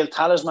be a real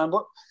talisman.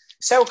 But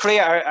South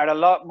Korea are a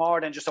lot more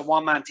than just a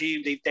one-man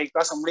team. They've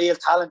got some real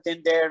talent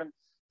in there and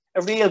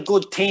a real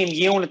good team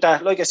unit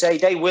that, like I say,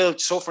 they will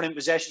suffer in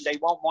possession. They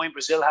won't mind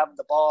Brazil having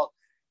the ball.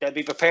 They'll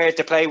be prepared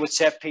to play with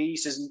set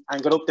pieces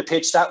and get up the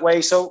pitch that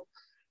way. So,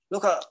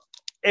 look,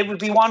 it would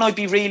be one I'd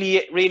be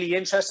really, really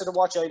interested to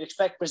watch. I'd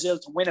expect Brazil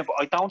to win it, but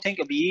I don't think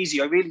it'll be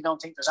easy. I really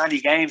don't think there's any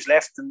games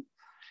left. And,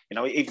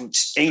 even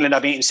England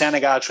are beating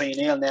Senegal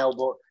 3-0 now,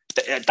 but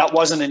that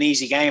wasn't an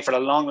easy game for a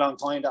long, long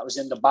time. That was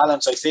in the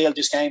balance. I feel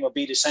this game will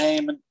be the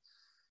same. And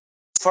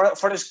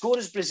for as good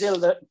as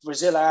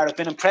Brazil are, I've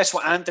been impressed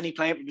with Anthony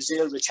playing for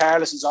Brazil.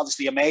 Richarlison's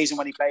obviously amazing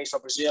when he plays for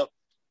Brazil.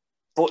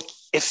 But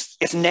if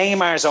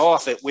Neymar's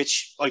off it,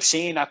 which I've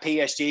seen at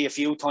PSG a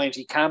few times,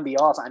 he can be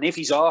off it. And if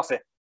he's off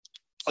it,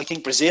 I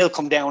think Brazil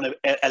come down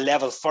a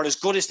level. For as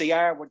good as they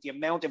are, with the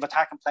amount of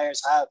attacking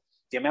players have,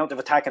 the amount of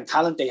attacking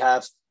talent they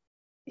have,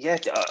 yeah,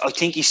 I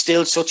think he's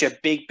still such a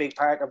big, big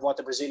part of what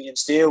the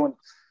Brazilians do. And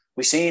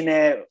we seen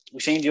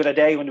the other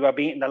day when they were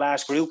beating the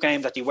last group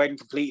game that they weren't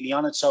completely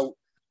on it. So,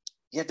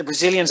 yeah, the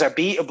Brazilians are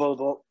beatable,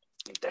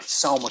 but there's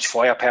so much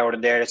firepower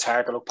in there, it's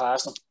hard to look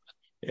past them.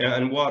 Yeah,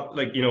 and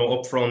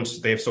up front,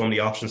 they have so many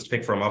options to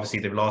pick from. Obviously,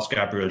 they've lost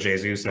Gabriel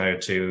Jesus now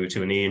to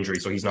a knee injury,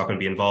 so he's not going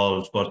to be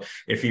involved. But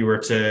if you were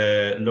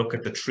to look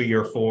at the 3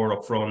 or 4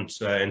 up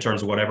front in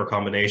terms of whatever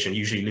combination,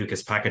 usually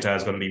Lucas Paquetá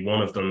is going to be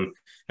one of them,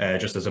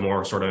 just as a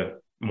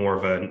more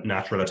of a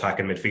natural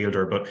attacking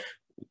midfielder. But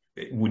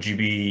would you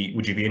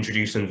be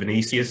introducing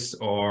Vinicius,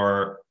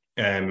 or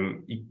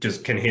can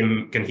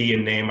he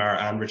and Neymar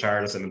and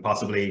Richarlison and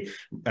possibly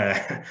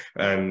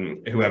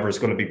whoever is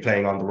going to be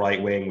playing on the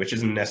right wing, which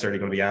isn't necessarily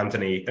going to be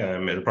Anthony,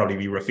 it'll probably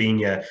be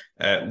Rafinha.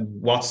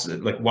 What's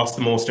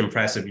the most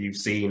impressive you've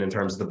seen in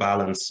terms of the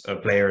balance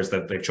of players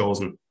that they've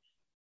chosen?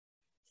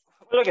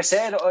 Well, like I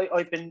said,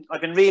 I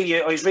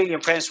was really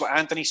impressed with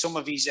Anthony. Some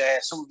of his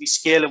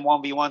skill in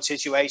 1v1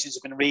 situations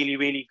have been really,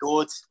 really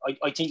good.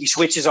 I think he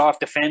switches off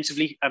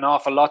defensively an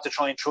awful lot to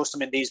try and trust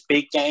him in these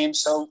big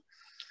games. So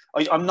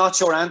I'm not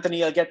sure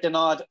Anthony will get the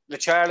nod.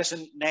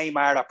 Richarlison,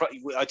 Neymar,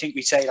 I think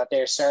we'd say that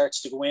they're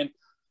certs to go in.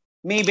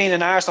 Me being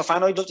an Arsenal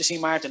fan, I'd love to see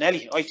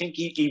Martinelli. I think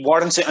he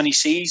warrants it on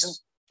his season.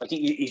 I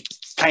think he's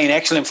playing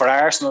excellent for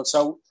Arsenal.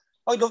 So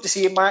I'd love to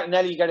see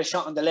Martinelli get a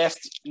shot on the left,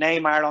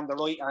 Neymar on the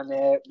right, and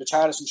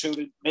Richarlison through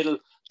the middle,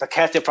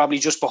 Paquetá probably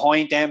just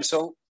behind them.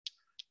 So,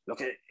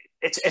 look,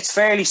 it's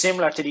fairly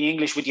similar to the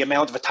English with the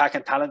amount of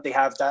attacking talent they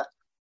have. That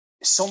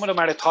some of them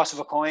are a toss of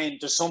a coin.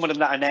 There's some of them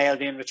that are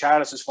nailed in.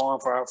 Richarlison's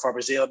form for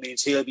Brazil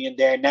means he'll be in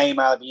there.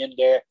 Neymar will be in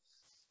there.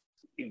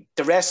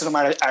 The rest of them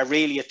are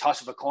really a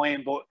toss of a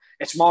coin, but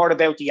it's more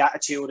about the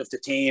attitude of the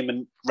team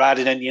and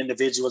rather than the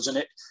individuals.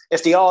 And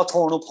if they all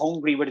turn up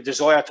hungry with a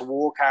desire to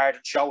work hard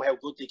and show how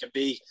good they can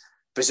be,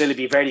 Brazil will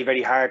be very,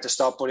 very hard to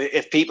stop. But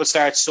if people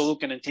start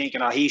sulking and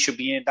thinking, he should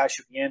be in, that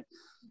should be in,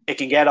 it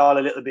can get all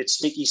a little bit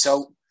sticky.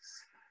 So,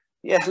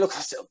 yeah, look,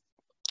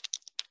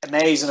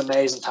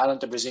 amazing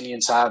talent the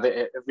Brazilians have.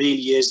 It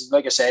really is. And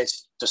like I said,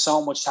 there's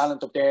so much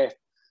talent up there.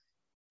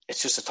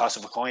 It's just a toss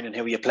of a coin and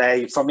how you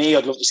play. For me,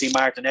 I'd love to see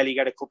Martinelli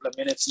get a couple of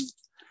minutes and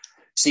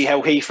see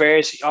how he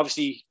fares.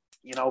 Obviously,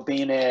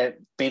 being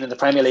in the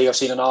Premier League, I've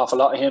seen an awful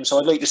lot of him. So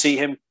I'd like to see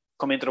him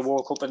come into the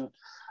World Cup and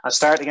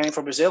start the game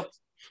for Brazil.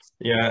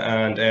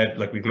 Yeah, and Ed,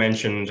 like we've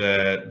mentioned,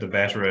 the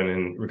veteran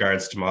in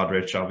regards to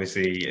Modric,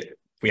 obviously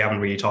we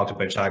haven't really talked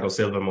about Thiago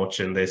Silva much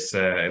in this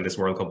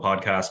World Cup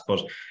podcast,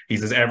 but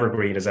he's as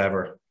evergreen as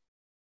ever.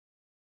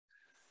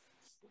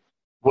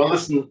 Well,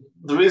 listen,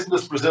 the reason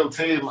this Brazil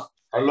team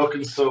are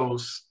looking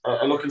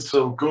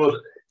so good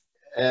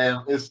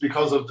is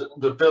because of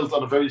they're built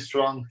on a very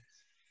strong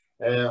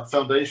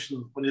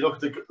foundation. When you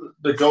look at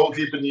the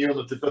goalkeeping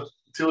unit, they've got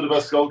 2 of the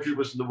best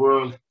goalkeepers in the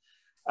world,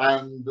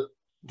 and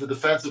the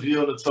defensive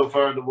unit so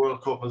far in the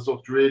World Cup has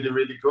looked really,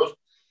 really good,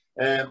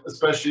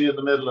 especially in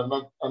the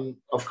middle. And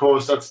of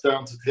course, that's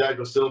down to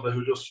Thiago Silva,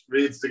 who just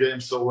reads the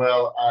game so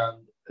well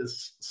and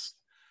is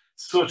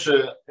such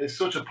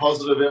a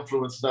positive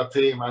influence in that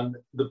team. And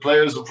the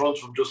players in front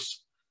of him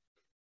just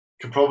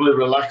can probably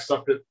relax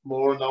a bit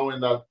more,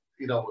 knowing that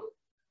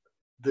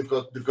they've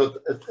got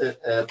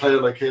a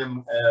player like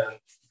him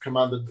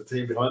commanding the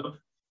team behind them.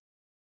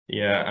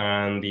 Yeah,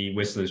 and the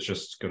whistle is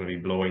just going to be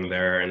blowing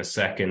there in a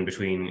second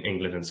between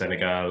England and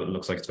Senegal. It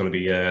looks like it's going to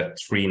be a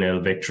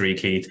 3-0 victory,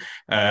 Keith.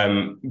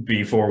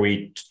 Before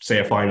we say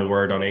a final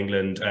word on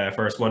England,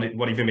 first, what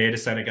have you made of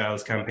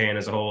Senegal's campaign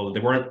as a whole? They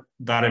weren't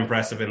that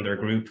impressive in their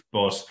group,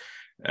 but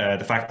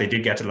the fact they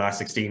did get to the last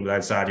 16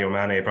 without Sadio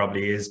Mane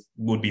probably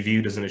would be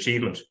viewed as an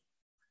achievement.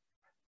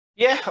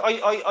 Yeah,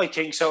 I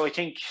think so. I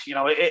think,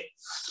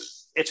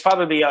 it's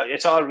probably,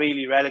 it's all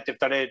really relative.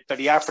 They're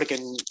the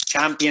African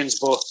champions,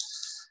 but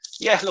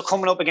yeah, look,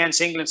 coming up against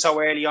England so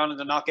early on in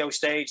the knockout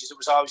stages, it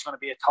was always going to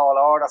be a tall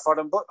order for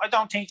them. But I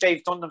don't think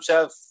they've done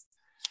themselves.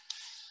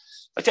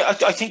 I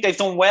think they've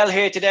done well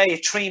here today. A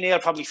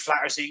 3-0 probably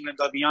flatters England,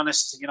 I'll be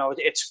honest.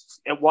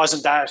 It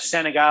wasn't that.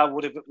 Senegal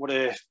would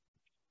have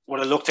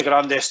looked to get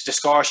on the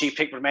score sheet.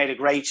 Pickford made a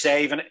great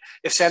save. And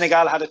if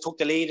Senegal had took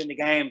the lead in the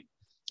game,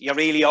 you're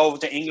really over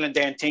to England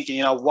there and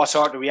thinking, what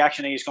sort of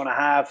reaction he's going to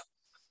have.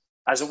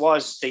 As it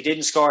was, they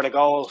didn't score the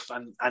goal,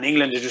 and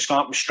England are just gone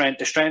up from strength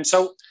to strength.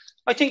 So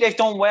I think they've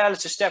done well.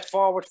 It's a step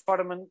forward for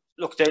them, and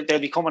look, they'll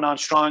be coming on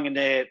strong in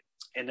the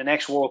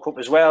next World Cup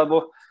as well.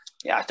 But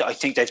yeah, I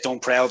think they've done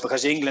proud,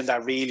 because England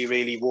are really,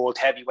 really world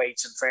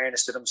heavyweights, in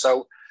fairness to them.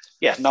 So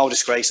yeah, no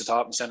disgrace at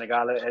all from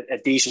Senegal. A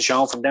decent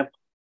show from them.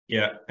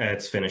 Yeah,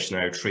 it's finished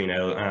now,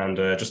 3-0.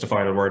 And just a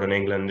final word on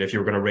England. If you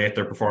were going to rate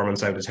their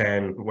performance out of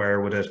 10, where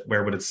would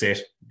it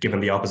sit given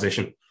the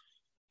opposition?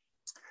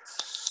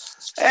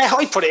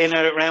 I'd put it in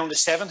around a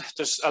 7.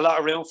 There's a lot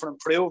of room for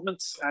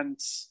improvement, and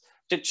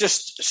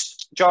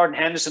just Jordan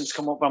Henderson's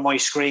come up on my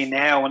screen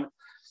now, and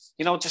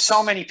there's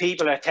so many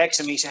people are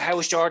texting me, say, how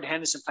is Jordan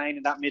Henderson playing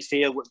in that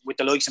midfield with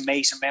the likes of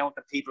Mason Mount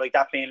and people like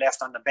that being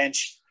left on the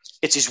bench?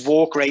 It's his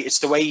walk rate, it's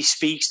the way he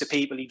speaks to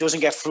people. He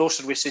doesn't get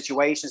flustered with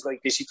situations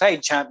like this. He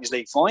played Champions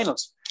League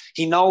finals.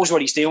 He knows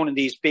what he's doing in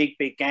these big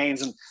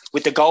games, and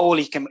with the goal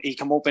he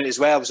come up in as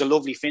well, it was a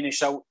lovely finish.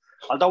 So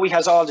although he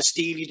has all the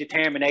steely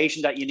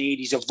determination that you need,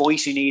 he's a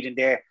voice you need in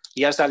there.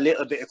 He has that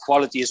little bit of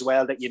quality as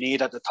well that you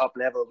need at the top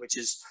level, which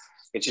is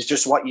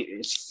just what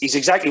he's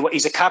exactly what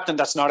he's a captain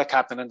that's not a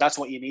captain, and that's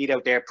what you need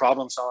out there,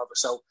 problem solver.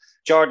 So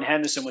Jordan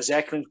Henderson was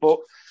excellent, but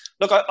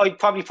look, I'd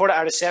probably put it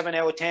at a 7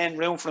 out of 10,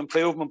 room for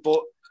improvement,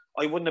 but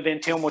I wouldn't have been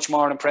too much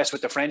more impressed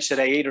with the French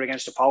today either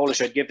against the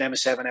Polish. I'd give them a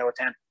 7 out of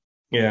 10.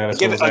 Yeah, I'll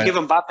give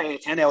Mbappe a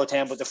 10 out of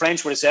 10, but the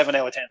French were a 7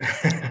 out of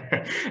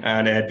 10.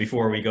 And Ed,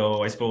 before we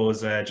go, I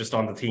suppose just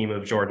on the theme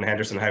of Jordan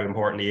Henderson, how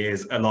important he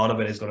is, a lot of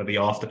it is going to be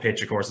off the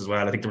pitch, of course, as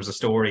well. I think there was a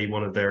story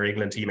one of their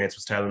England teammates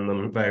was telling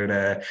them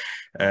about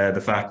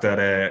the fact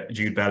that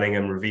Jude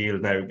Bellingham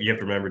revealed, now you have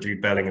to remember Jude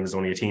Bellingham is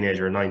only a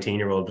teenager, a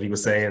 19-year-old, but he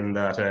was saying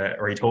that,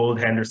 or he told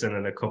Henderson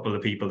and a couple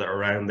of people that are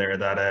around there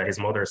that his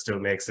mother still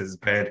makes his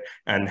bed,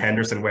 and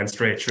Henderson went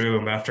straight through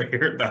him after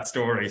hearing that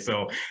story.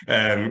 So,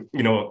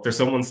 there's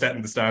someone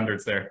setting the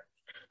standards there.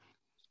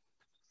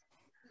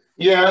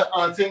 Yeah,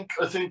 I think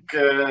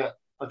the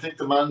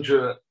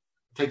manager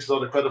takes a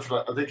lot of credit for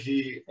that. I think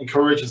he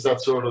encourages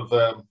that sort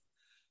of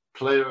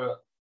player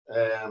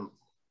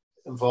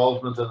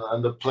involvement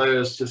and the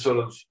players to sort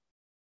of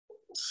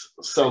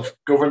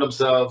self-govern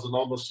themselves, and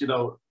almost,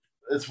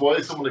 it's why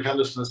someone like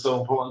Henderson is so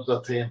important to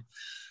that team.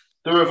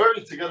 They're a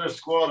very together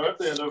squad, aren't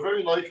they? And they're a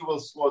very likeable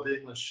squad, the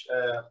English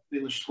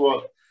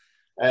squad.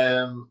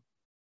 Declan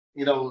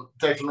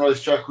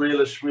Rice, Jack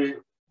Grealish,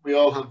 we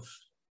all have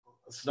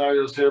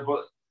scenarios here,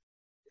 but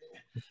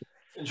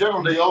in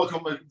general, they all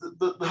come.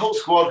 The whole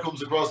squad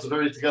comes across a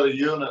very together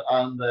unit,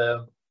 and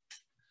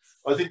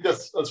I think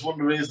that's one of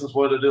the reasons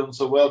why they're doing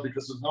so well,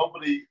 because there's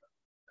nobody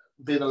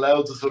being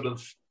allowed to sort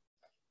of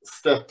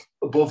step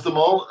above them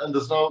all, and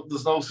there's no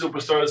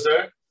superstars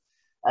there,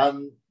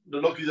 and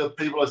they're lucky that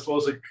people, I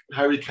suppose, like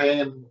Harry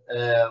Kane,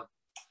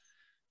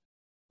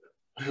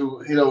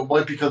 who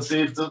might be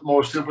conceived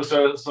more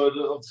superstar side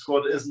of the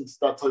squad, isn't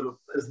that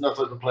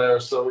type of player.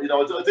 So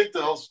I think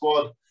the whole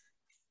squad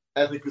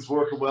ethic is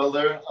working well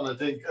there, and I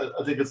think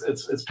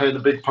it's playing a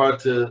big part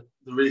to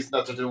the reason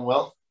that they're doing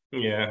well.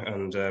 Yeah,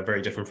 and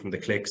very different from the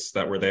cliques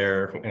that were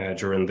there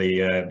during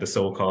the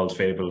so-called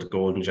fabled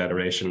golden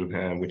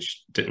generation,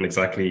 which didn't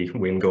exactly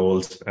win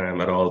gold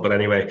at all. But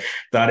anyway,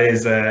 that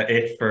is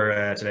it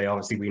for today.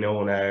 Obviously, we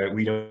know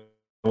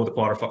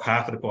the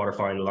half of the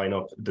quarterfinal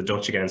lineup: the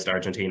Dutch against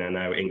Argentina, and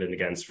now England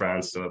against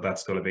France. So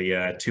that's going to be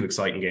 2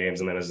 exciting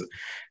games. And then,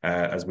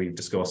 as we've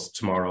discussed,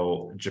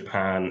 tomorrow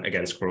Japan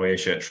against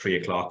Croatia at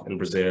 3:00, and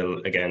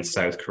Brazil against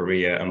South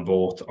Korea, and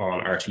both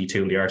on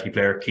RT2 and the RT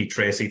Player. Keith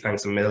Tracy,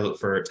 thanks a mil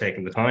for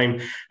taking the time,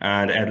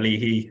 and Ed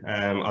Leahy,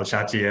 I'll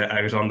chat to you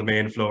out on the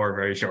main floor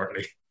very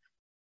shortly.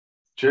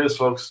 Cheers,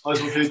 folks. Nice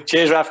one, Keith.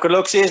 Cheers, Raf. Good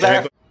luck. See you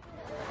later.